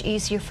 It's much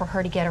easier for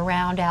her to get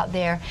around out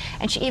there,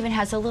 and she even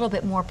has a little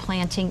bit more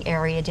planting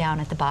area down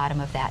at the bottom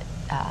of that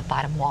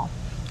bottom wall.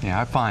 Yeah,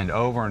 I find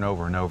over and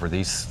over and over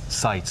these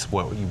sites,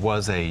 what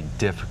was a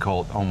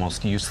difficult,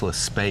 almost useless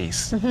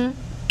space,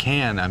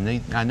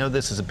 I know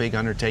this is a big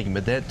undertaking,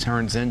 but that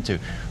turns into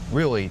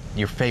really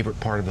your favorite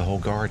part of the whole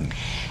garden.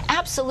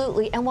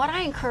 Absolutely, and what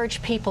I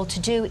encourage people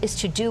to do is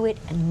to do it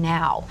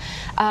now.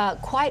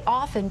 Quite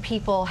often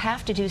people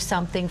have to do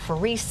something for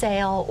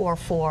resale or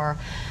for,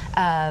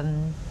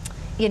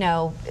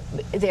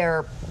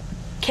 they're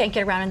can't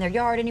get around in their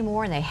yard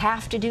anymore and they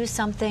have to do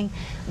something,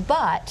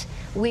 but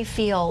we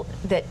feel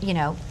that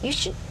you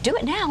should do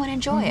it now and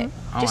enjoy it.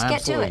 Just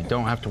get to it.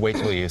 Don't have to wait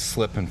till you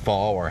slip and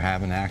fall or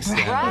have an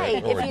accident,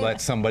 right. or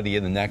let somebody,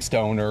 the next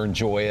owner,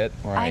 enjoy it.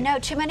 Right. I know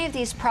too many of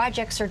these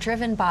projects are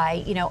driven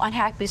by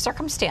unhappy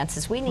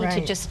circumstances. We need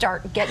to just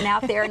start getting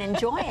out there and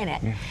enjoying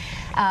it.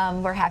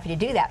 We're happy to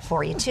do that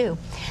for you too.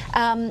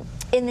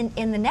 In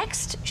the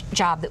next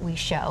job that we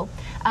show,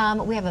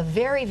 we have a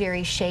very,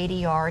 very shady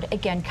yard.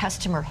 Again,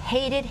 customer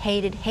hated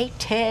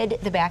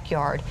the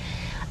backyard.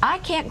 I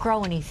can't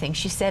grow anything,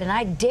 she said, and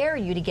I dare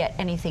you to get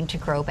anything to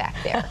grow back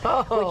there.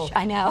 Which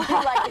I know.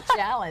 I like a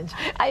challenge.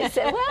 I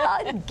said, well,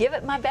 I'd give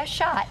it my best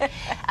shot.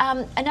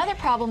 Another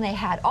problem they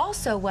had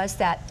also was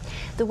that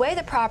the way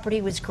the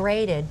property was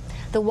graded,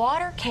 the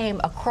water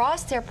came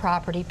across their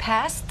property,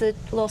 past the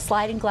little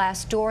sliding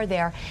glass door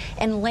there,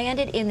 and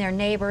landed in their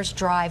neighbor's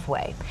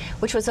driveway,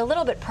 which was a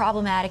little bit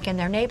problematic, and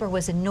their neighbor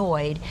was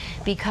annoyed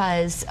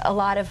because a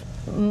lot of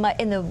mud,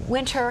 in the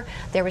winter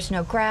there was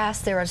no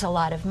grass, there was a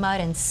lot of mud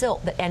and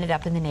silt that ended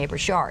up in the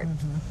neighbor's yard.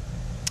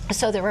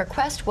 So the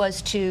request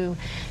was to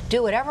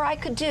do whatever I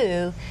could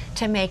do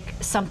to make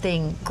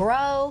something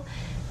grow,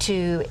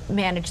 to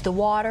manage the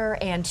water,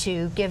 and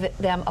to give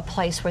them a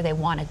place where they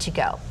wanted to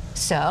go.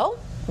 So,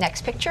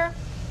 next picture,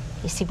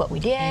 you see what we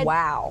did.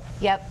 Wow.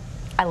 Yep.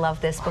 I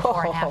love this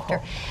before and after.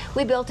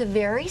 We built a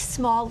very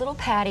small little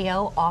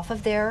patio off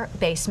of their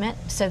basement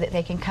so that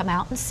they can come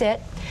out and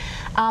sit.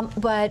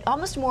 But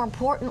almost more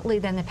importantly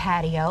than the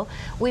patio,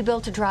 we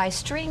built a dry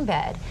stream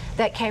bed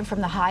that came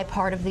from the high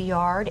part of the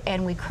yard,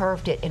 and we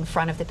curved it in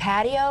front of the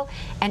patio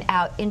and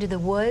out into the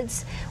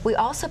woods. We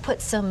also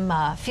put some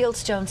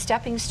fieldstone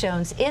stepping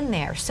stones in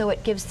there, so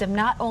it gives them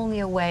not only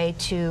a way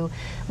to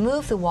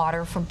move the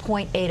water from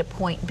point A to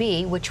point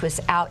B, which was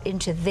out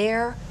into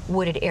their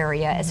wooded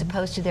area as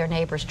opposed to their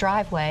neighbor's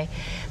driveway,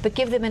 but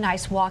give them a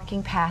nice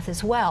walking path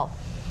as well.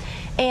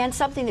 And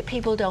something that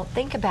people don't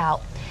think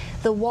about,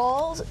 the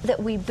walls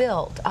that we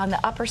built on the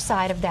upper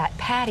side of that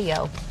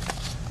patio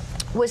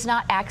was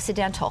not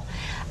accidental.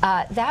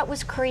 That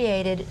was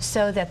created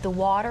so that the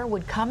water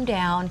would come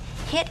down,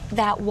 hit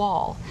that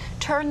wall,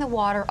 turn the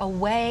water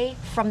away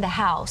from the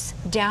house,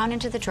 down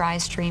into the dry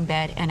stream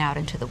bed and out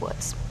into the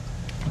woods.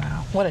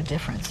 Wow, what a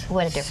difference.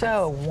 What a difference.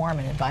 So warm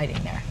and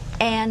inviting there.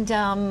 And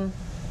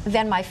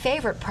then my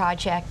favorite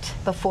project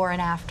before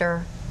and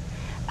after,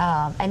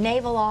 a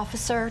naval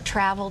officer,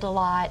 traveled a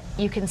lot.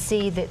 You can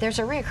see that there's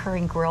a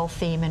recurring grill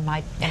theme in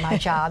my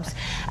jobs.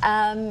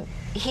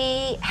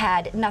 He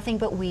had nothing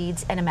but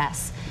weeds and a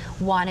mess.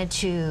 Wanted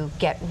to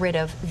get rid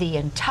of the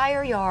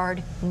entire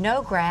yard,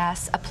 no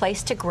grass, a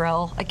place to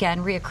grill,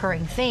 again,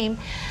 reoccurring theme,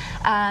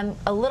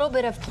 a little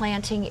bit of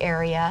planting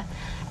area,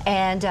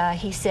 and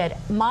he said,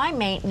 my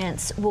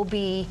maintenance will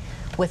be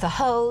with a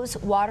hose,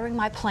 watering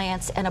my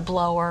plants, and a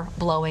blower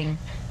blowing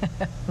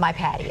my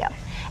patio.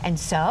 And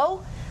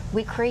so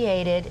we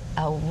created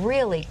a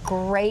really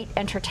great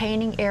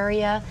entertaining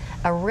area,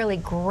 a really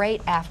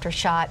great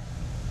aftershot,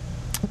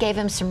 gave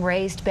him some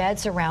raised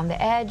beds around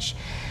the edge,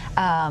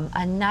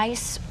 a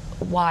nice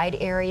wide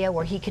area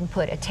where he can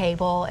put a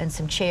table and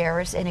some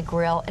chairs and a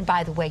grill. And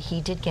by the way, he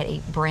did get a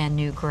brand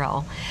new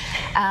grill.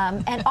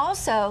 And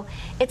also,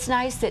 it's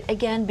nice that,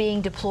 again,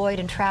 being deployed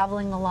and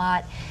traveling a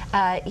lot,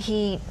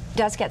 he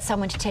does get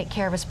someone to take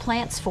care of his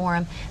plants for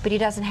him, but he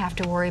doesn't have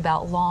to worry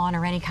about lawn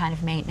or any kind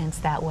of maintenance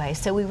that way.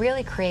 So we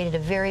really created a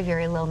very,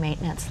 very low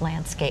maintenance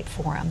landscape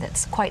for him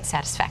that's quite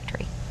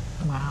satisfactory.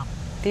 Wow,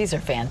 these are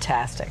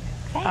fantastic.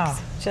 Thanks. Oh,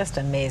 just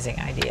amazing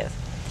ideas.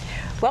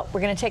 Well,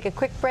 we're going to take a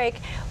quick break.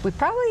 We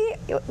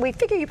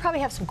figure you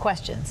probably have some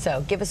questions,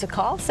 so give us a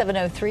call,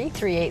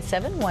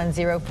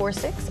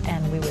 703-387-1046,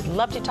 and we would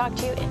love to talk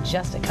to you in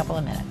just a couple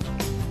of minutes.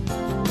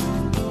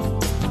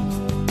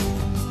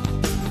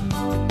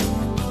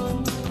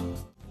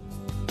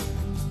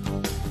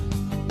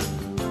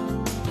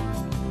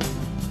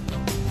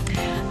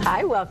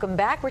 Hi, welcome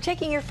back. We're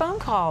taking your phone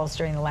calls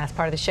during the last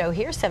part of the show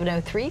here,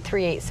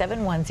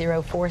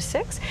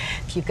 703-387-1046.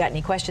 If you've got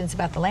any questions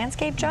about the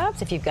landscape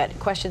jobs, if you've got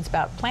questions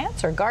about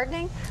plants or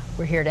gardening,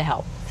 we're here to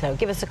help. So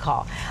give us a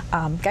call.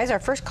 Guys, our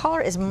first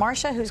caller is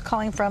Marcia, who's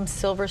calling from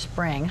Silver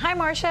Spring. Hi,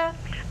 Marcia.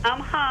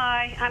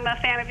 Hi. I'm a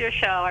fan of your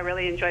show. I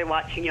really enjoy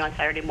watching you on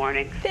Saturday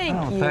mornings.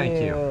 Thank you.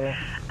 Thank you.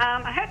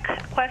 I had a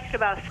question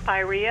about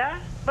spirea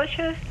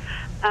bushes.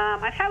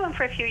 I've had one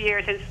for a few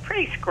years, and it's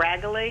pretty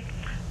scraggly.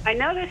 I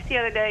noticed the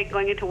other day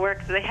going into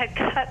work that they had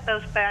cut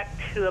those back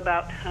to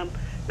about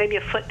maybe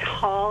a foot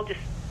tall, just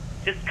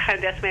kind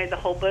of decimated the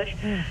whole bush.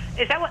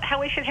 Is that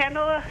how we should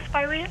handle a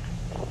spirea?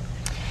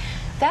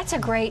 That's a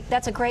great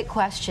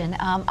question.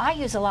 I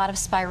use a lot of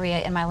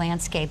spirea in my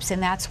landscapes,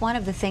 and that's one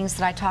of the things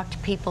that I talk to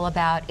people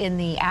about in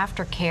the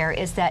aftercare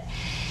is that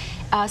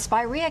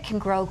spirea can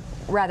grow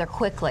rather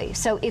quickly.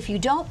 So if you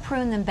don't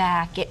prune them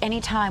back at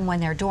any time when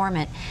they're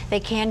dormant, they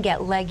can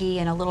get leggy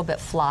and a little bit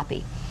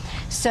floppy.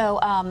 So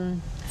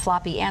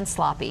floppy and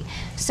sloppy.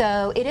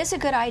 So it is a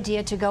good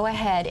idea to go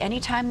ahead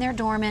anytime they're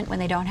dormant, when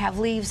they don't have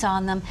leaves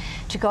on them,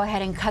 to go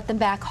ahead and cut them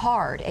back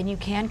hard. And you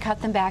can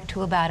cut them back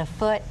to about a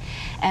foot,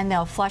 and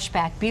they'll flush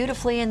back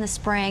beautifully in the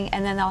spring,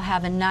 and then they'll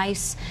have a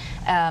nice,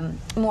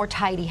 more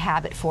tidy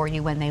habit for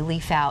you when they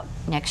leaf out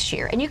next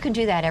year. And you can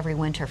do that every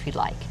winter if you'd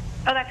like.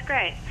 Oh, that's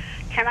great.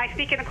 Can I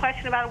speak in a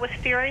question about a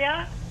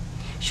wisteria?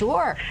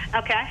 Sure.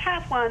 Okay, I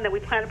have one that we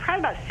planted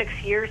probably about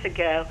 6 years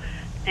ago,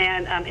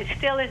 and it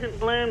still isn't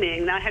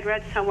blooming. Now, I had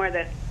read somewhere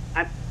that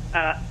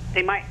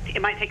it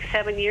might take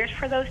 7 years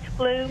for those to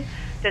bloom.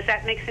 Does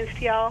that make sense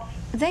to y'all?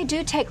 They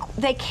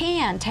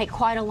can take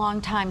quite a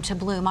long time to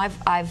bloom.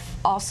 I've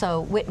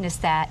also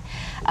witnessed that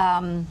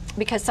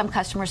because some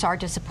customers are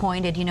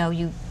disappointed. You know,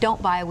 you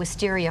don't buy a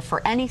wisteria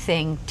for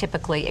anything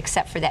typically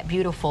except for that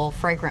beautiful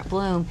fragrant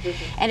bloom,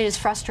 and it is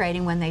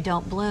frustrating when they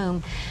don't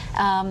bloom.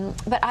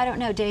 But I don't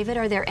know, David,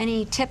 are there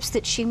any tips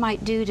that she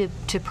might do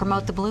to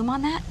promote the bloom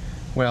on that?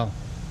 Well,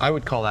 I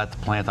would call that the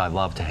plant I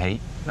love to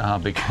hate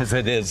because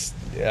it is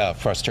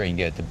frustrating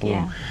to get it to bloom.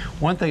 Yeah.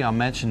 One thing I'll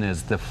mention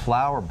is the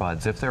flower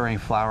buds. If there are any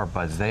flower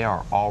buds, they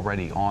are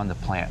already on the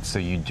plant, so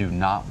you do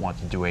not want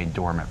to do a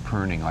dormant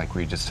pruning like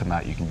we just talked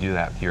about. You can do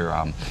that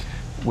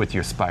with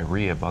your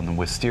spirea, but on the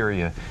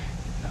wisteria,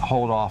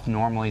 hold off.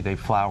 Normally they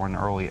flower in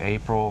early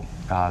April,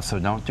 so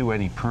don't do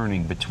any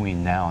pruning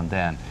between now and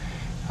then.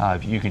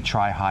 You can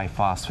try high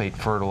phosphate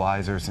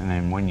fertilizers, and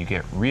then when you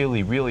get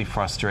really, really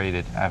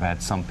frustrated, I've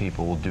had some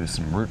people will do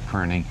some root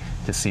pruning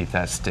to see if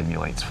that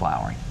stimulates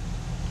flowering.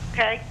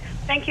 Okay.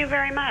 Thank you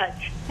very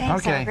much. Thanks. Have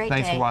a Okay, great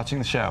thanks day. for watching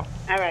the show.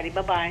 All righty.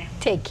 Bye-bye.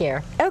 Take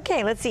care.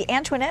 Okay, let's see.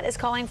 Antoinette is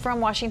calling from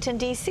Washington,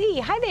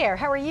 D.C. Hi there.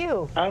 How are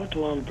you? I'm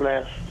doing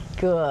blessed.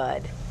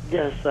 Good.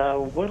 Yes,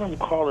 what I'm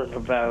calling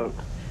about,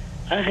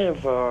 I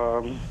have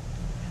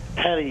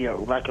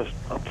patio, like a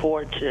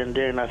porch, and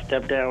then I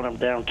step down, I'm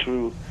down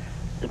to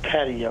the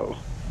patio.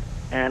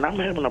 And I'm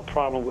having a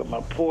problem with my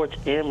porch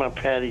and my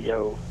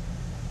patio.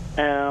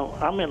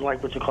 I'm in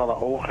like what you call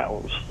an old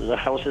house. The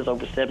house is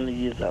over 70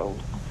 years old.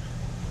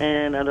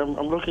 And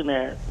I'm looking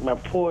at my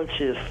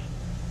porch is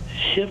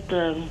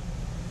shifting,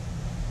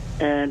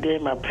 and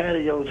then my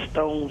patio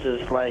stones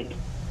is like,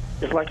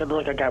 it's like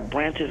I got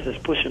branches that's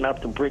pushing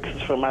up the bricks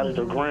from out of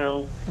the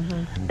ground.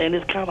 And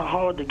it's kind of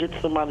hard to get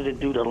somebody to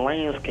do the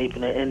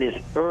landscaping in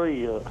this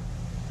area.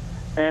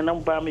 And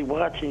I'm by me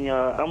watching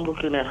y'all. I'm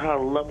looking at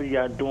how lovely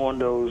y'all doing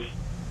those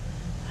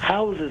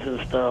houses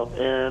and stuff.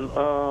 And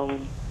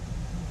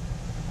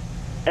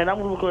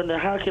I'm looking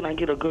at how can I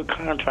get a good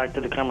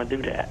contractor to come and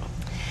do that.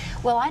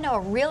 Well, I know a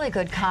really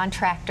good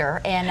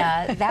contractor, and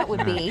that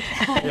would be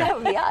that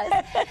would be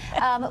us.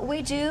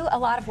 We do a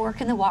lot of work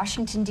in the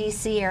Washington,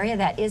 D.C. area.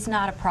 That is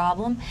not a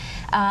problem.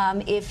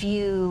 If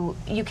you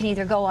can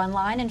either go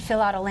online and fill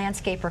out a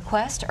landscape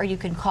request, or you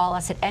can call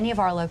us at any of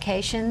our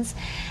locations,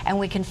 and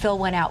we can fill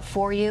one out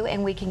for you,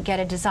 and we can get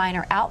a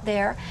designer out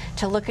there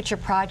to look at your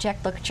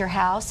project, look at your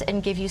house,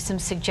 and give you some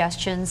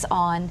suggestions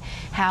on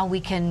how we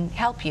can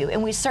help you.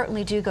 And we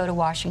certainly do go to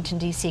Washington,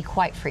 D.C.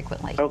 quite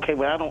frequently. Okay,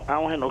 well, I don't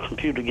have no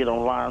computer to get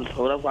online,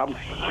 so that's why I'm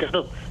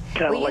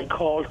kind of like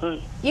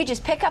calling. You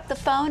just pick up the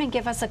phone and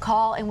give us a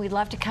call, and we'd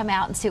love to come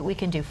out and see what we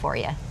can do for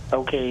you.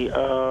 Okay,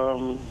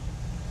 can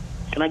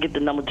I get the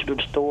number to the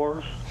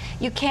store?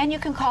 You can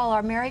call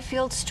our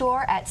Merrifield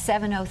store at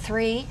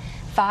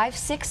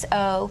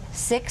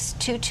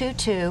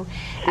 703-560-6222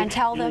 and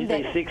tell them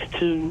that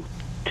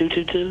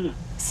 6222.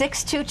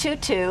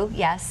 6222,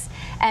 yes,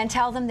 and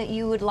tell them that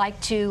you would like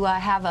to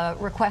have a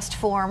request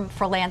form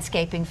for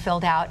landscaping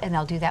filled out, and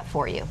they'll do that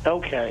for you.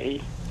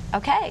 Okay.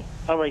 Okay.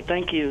 All right,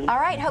 thank you. All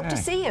right, hope to Okay.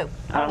 see you.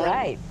 All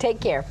right.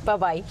 Take care.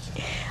 Bye-bye.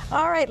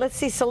 All right, let's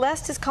see.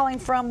 Celeste is calling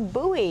from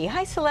Bowie.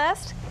 Hi,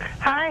 Celeste.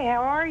 Hi,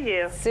 how are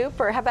you?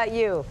 Super. How about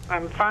you?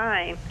 I'm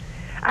fine.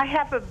 I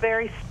have a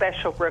very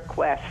special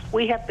request.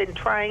 We have been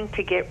trying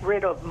to get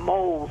rid of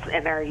moles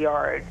in our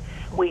yard.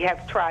 We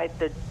have tried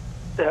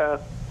the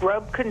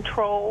grub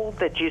control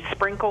that you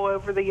sprinkle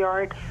over the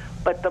yard,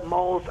 but the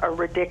moles are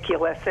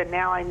ridiculous, and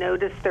now I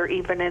notice they're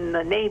even in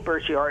the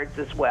neighbors' yards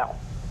as well.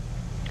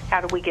 How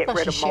do we get Well,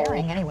 rid she's of moles?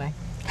 sharing anyway.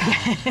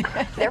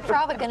 They're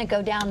probably going to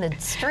go down the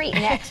street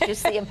next. You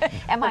see them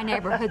in my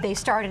neighborhood. They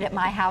started at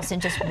my house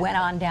and just went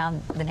on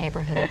down the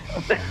neighborhood.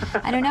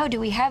 I don't know. Do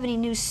we have any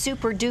new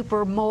super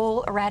duper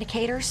mole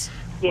eradicators?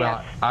 Yes.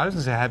 Well, I was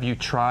going to say, have you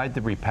tried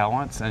the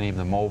repellents, any of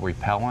the mole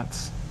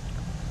repellents?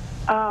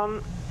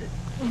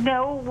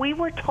 No, we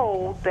were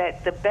told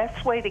that the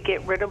best way to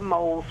get rid of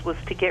moles was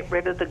to get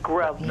rid of the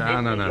grub in the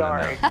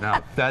yard.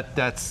 No.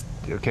 That's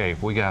okay.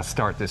 We got to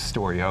start this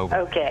story over.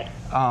 Okay.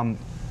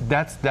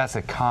 That's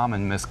a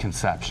common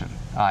misconception.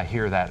 I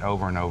hear that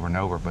over and over and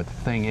over. But the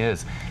thing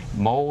is,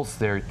 moles,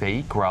 they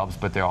eat grubs,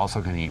 but they're also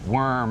going to eat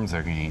worms.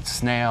 They're going to eat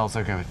snails.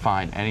 They're going to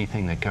find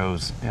anything that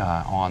goes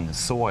on the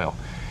soil.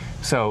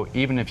 So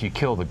even if you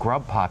kill the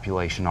grub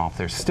population off,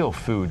 there's still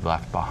food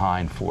left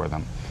behind for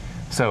them.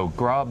 So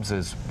grubs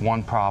is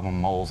one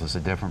problem, moles is a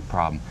different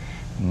problem.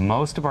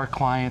 Most of our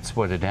clients,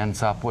 what it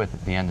ends up with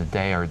at the end of the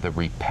day are the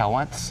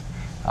repellents.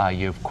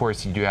 Of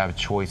course, you do have a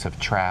choice of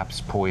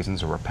traps,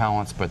 poisons, or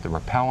repellents, but the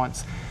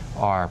repellents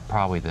are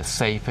probably the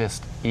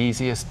safest,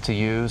 easiest to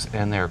use,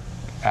 and they're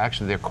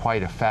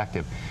quite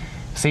effective.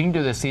 So you can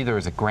do this either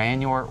as a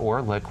granular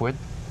or liquid.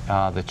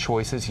 The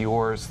choice is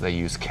yours. They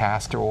use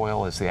castor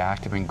oil as the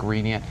active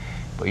ingredient,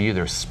 but you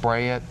either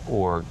spray it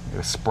or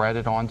spread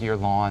it onto your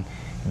lawn.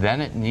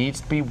 Then it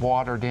needs to be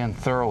watered in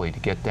thoroughly to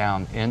get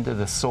down into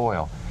the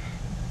soil.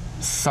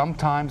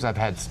 Sometimes I've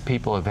had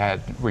people have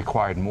had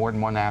required more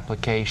than one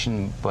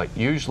application, but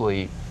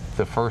usually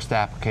the first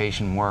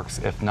application works.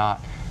 If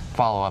not,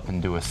 follow up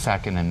and do a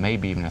second and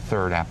maybe even a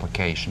third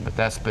application. But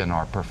that's been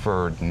our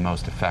preferred and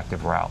most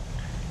effective route.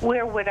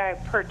 Where would I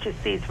purchase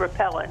these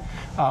repellents?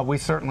 We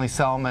certainly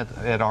sell them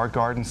at our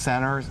garden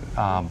centers,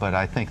 but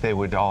I think they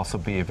would also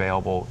be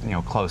available,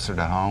 closer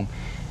to home.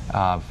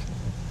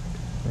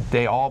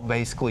 They all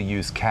basically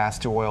use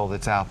castor oil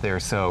that's out there,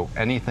 so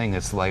anything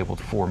that's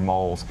labeled for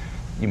moles,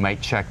 you might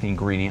check the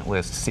ingredient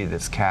list to see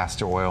that's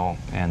castor oil,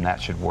 and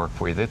that should work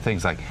for you. There are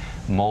things like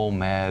Mole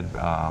Med,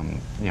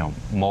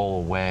 Mole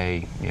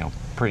Away,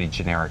 pretty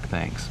generic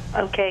things.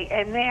 Okay,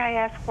 and may I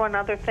ask one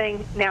other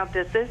thing? Now,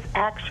 does this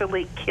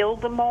actually kill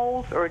the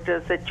moles, or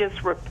does it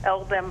just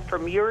repel them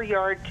from your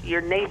yard to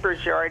your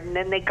neighbor's yard, and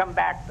then they come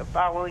back the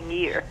following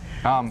year?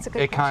 That's a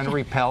good It kind of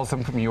question. repels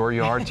them from your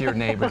yard to your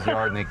neighbor's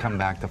yard, and they come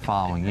back the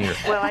following year.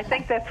 Well, I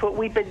think that's what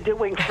we've been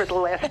doing for the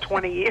last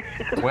 20 years.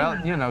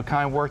 Well, you know,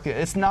 kind of work.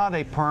 It's not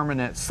a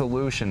permanent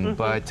solution,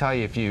 but I tell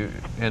you, if you,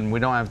 and we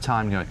don't have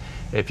time to,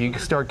 if you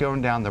start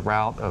going down the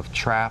route of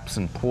traps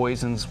and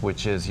poisons,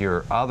 which is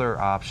your other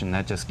option,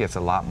 that just gets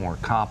a lot more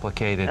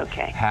complicated,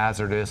 Okay.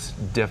 hazardous,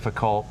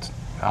 difficult.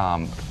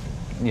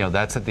 You know,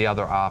 that's the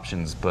other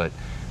options. But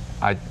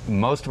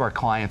most of our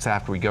clients,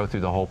 after we go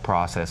through the whole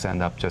process,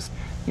 end up just,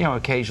 you know,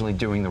 occasionally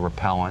doing the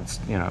repellents.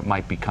 You know, it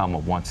might become a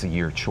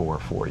once-a-year chore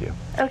for you.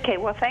 Okay,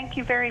 well, thank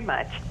you very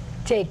much.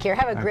 Take care.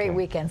 Have a great Okay.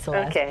 weekend,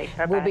 Celeste. Okay,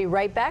 bye-bye. We'll be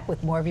right back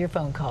with more of your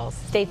phone calls.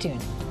 Stay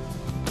tuned.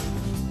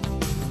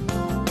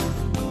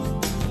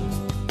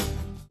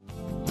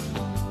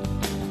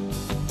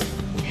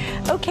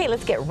 Okay,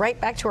 let's get right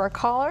back to our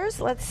callers.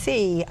 Let's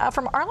see.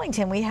 From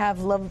Arlington, we have,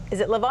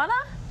 is it Lavana?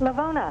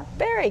 Lavona,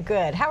 Very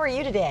good. How are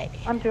you today?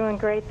 I'm doing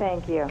great,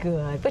 thank you.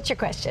 Good. What's your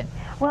question?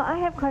 Well, I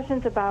have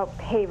questions about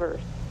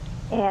pavers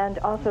and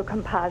also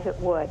composite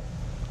wood.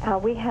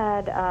 We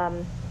had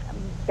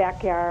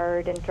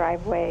backyard and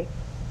driveway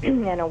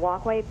and a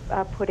walkway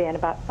put in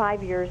about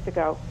 5 years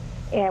ago,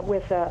 and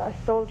with a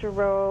soldier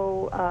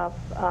row of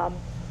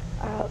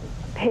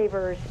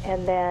pavers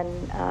and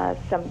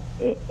then some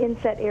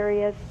inset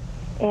areas.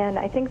 And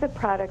I think the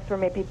products were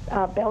maybe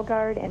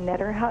Belgard and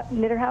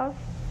Knitterhouse.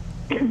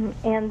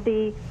 And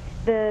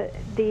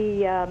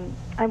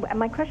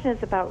my question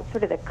is about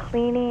sort of the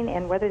cleaning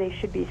and whether they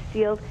should be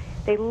sealed.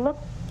 They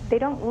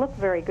don't look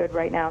very good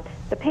right now.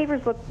 The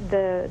pavers look,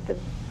 the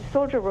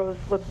soldier rows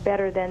look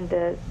better than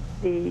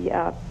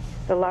the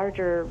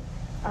larger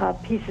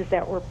pieces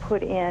that were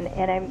put in.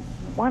 And I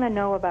want to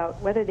know about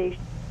whether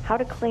how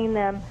to clean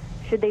them.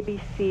 Should they be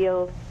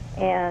sealed?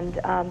 And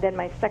then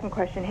my second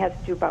question has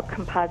to do about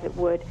composite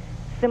wood.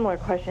 Similar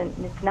question.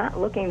 It's not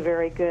looking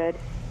very good.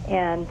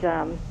 And,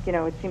 you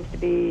know, it seems to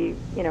be,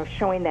 you know,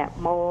 showing that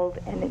mold,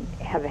 and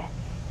have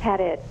had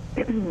it,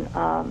 you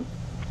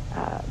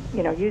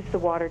know, use the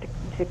water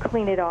to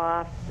clean it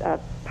off,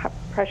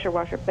 pressure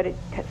washer, but it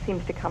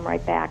seems to come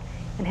right back,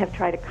 and have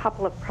tried a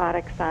couple of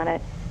products on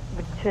it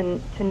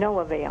to no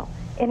avail.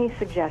 Any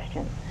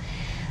suggestions?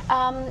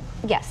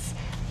 Yes.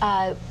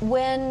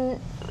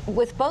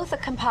 With both the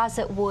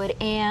composite wood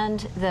and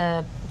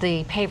the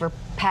paver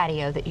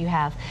patio that you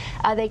have,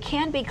 they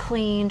can be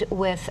cleaned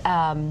with,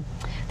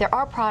 there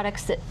are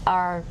products that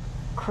are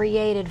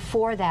created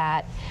for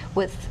that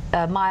with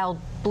a mild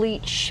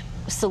bleach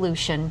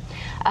solution.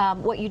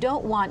 What you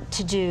don't want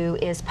to do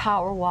is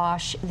power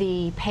wash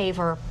the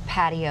paver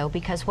patio,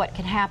 because what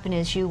can happen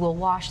is you will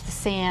wash the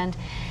sand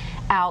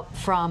out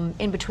from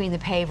in between the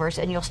pavers,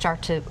 and you'll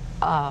start to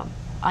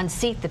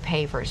unseat the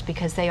pavers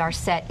because they are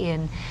set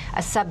in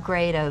a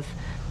subgrade of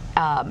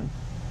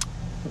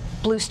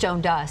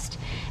bluestone dust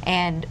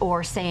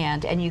or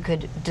sand, and you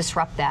could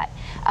disrupt that.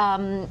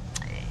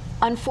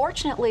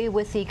 Unfortunately,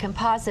 with the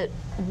composite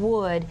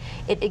wood,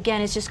 it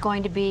again is just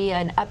going to be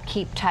an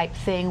upkeep type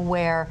thing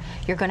where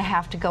you're going to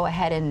have to go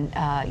ahead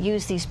and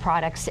use these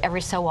products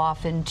every so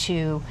often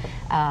to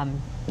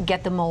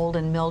get the mold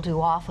and mildew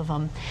off of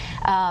them.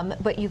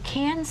 But you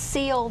can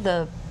seal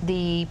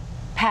the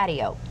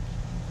patio.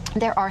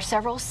 There are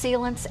several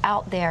sealants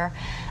out there,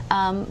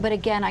 but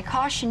again, I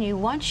caution you,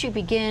 once you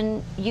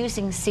begin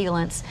using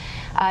sealants,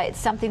 it's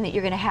something that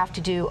you're going to have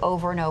to do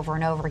over and over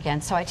and over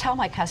again. So I tell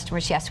my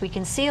customers, yes, we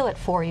can seal it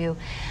for you,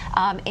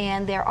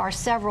 and there are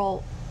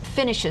several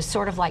finishes,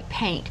 sort of like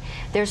paint.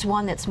 There's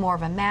one that's more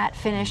of a matte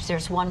finish.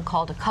 There's one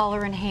called a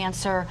color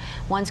enhancer.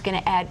 One's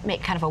going to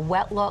make kind of a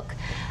wet look,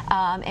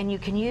 and you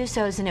can use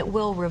those, and it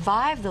will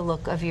revive the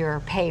look of your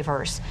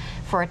pavers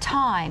for a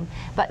time,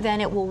 but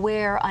then it will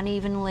wear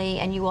unevenly,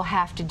 and you will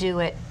have to do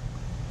it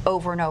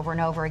over and over and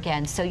over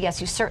again. So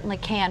yes, you certainly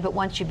can, but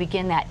once you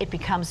begin that, it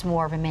becomes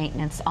more of a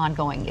maintenance,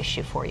 ongoing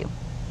issue for you.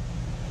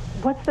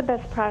 What's the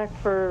best product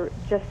for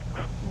just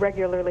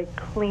regularly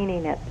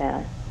cleaning it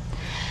then?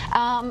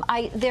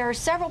 There are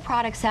several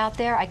products out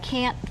there. I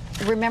can't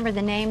remember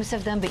the names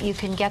of them, but you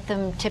can get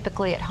them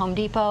typically at Home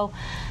Depot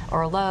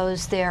or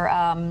Lowe's.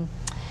 They're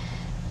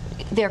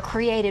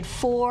created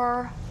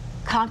for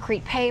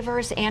concrete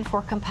pavers and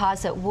for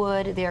composite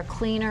wood. They're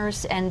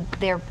cleaners, and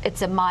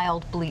it's a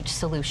mild bleach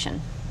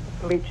solution.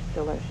 Bleach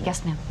solution.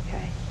 Yes, ma'am.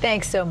 Okay.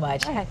 Thanks so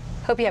much. Okay.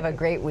 Hope you have a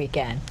great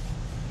weekend.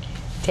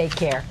 Take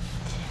care.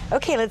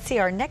 Okay, let's see.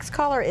 Our next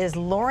caller is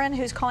Lauren,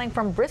 who's calling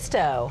from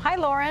Bristow. Hi,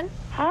 Lauren.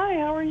 Hi,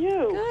 how are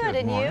you? Good,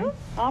 and morning. you?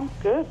 I'm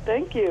good,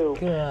 thank you.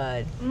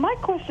 Good. My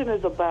question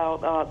is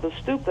about the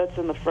stoop that's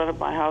in the front of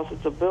my house.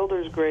 It's a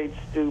builder's grade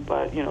stoop,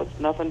 you know, it's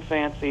nothing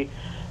fancy.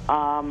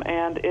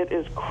 And it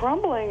is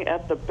crumbling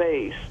at the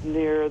base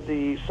near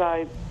the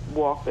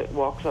sidewalk that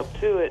walks up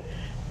to it.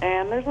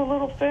 And there's a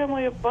little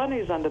family of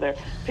bunnies under there.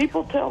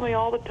 People tell me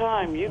all the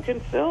time, you can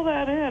fill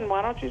that in.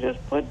 Why don't you just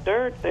put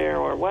dirt there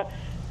or what?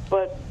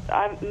 But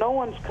no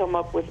one's come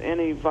up with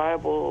any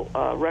viable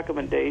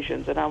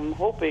recommendations, and I'm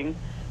hoping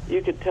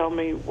you could tell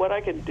me what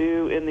I can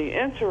do in the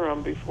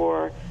interim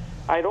before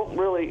I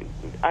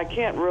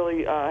can't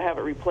really have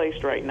it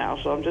replaced right now,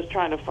 so I'm just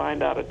trying to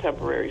find out a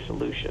temporary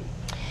solution.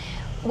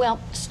 Well,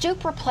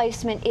 stoop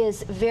replacement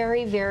is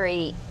very,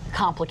 very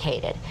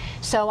complicated.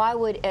 So I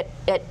would,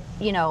 at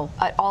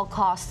all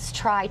costs,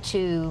 try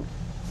to,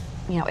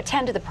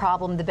 attend to the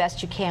problem the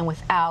best you can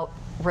without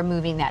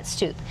removing that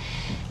stoop.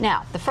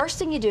 Now, the first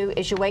thing you do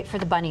is you wait for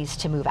the bunnies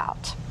to move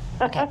out.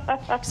 Okay.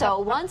 So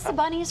once the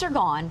bunnies are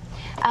gone,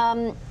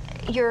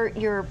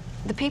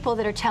 the people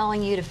that are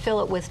telling you to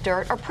fill it with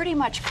dirt are pretty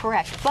much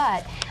correct.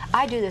 But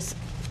I do this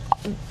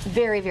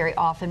very, very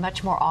often,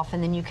 much more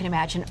often than you can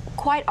imagine.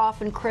 Quite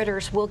often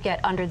critters will get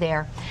under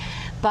there.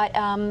 But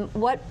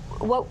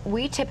what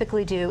we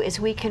typically do is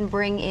we can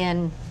bring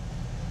in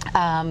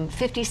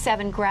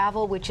 57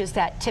 gravel, which is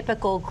that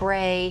typical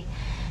gray,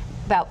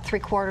 about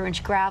 3/4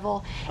 inch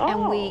gravel,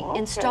 and we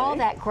install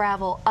that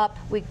gravel up.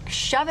 We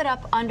shove it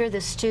up under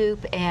the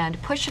stoop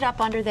and push it up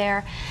under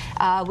there.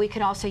 We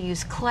can also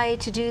use clay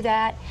to do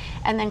that,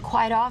 and then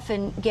quite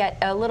often get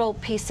a little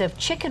piece of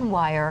chicken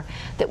wire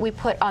that we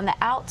put on the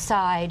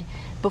outside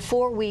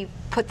before we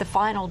put the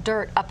final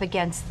dirt up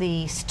against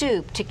the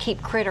stoop to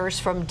keep critters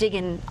from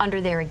digging under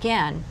there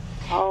again.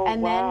 Oh,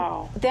 and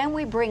wow. then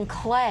we bring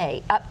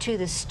clay up to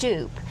the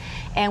stoop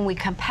and we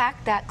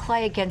compact that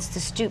clay against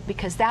the stoop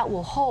because that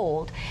will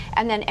hold,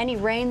 and then any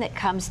rain that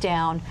comes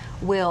down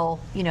will,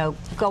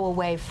 go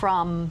away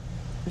from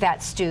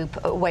that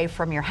stoop, away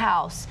from your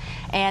house,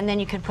 and then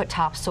you can put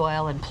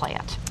topsoil and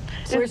plant.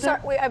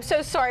 I'm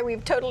so sorry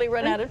we've totally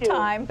run out of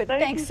time, but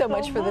thanks so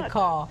much for the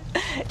call.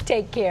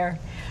 Take care.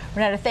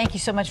 Renata, thank you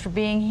so much for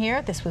being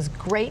here. This was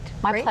great.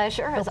 My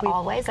pleasure, as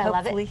always. I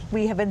love it.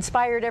 We have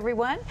inspired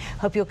everyone.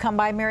 Hope you'll come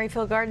by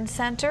Merrifield Garden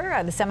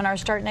Center. The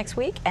seminars start next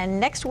week. And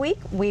next week,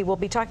 we will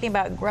be talking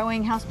about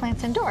growing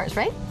houseplants indoors,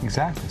 right?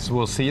 Exactly. So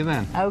we'll see you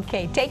then.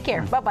 Okay, take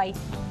care. Bye-bye.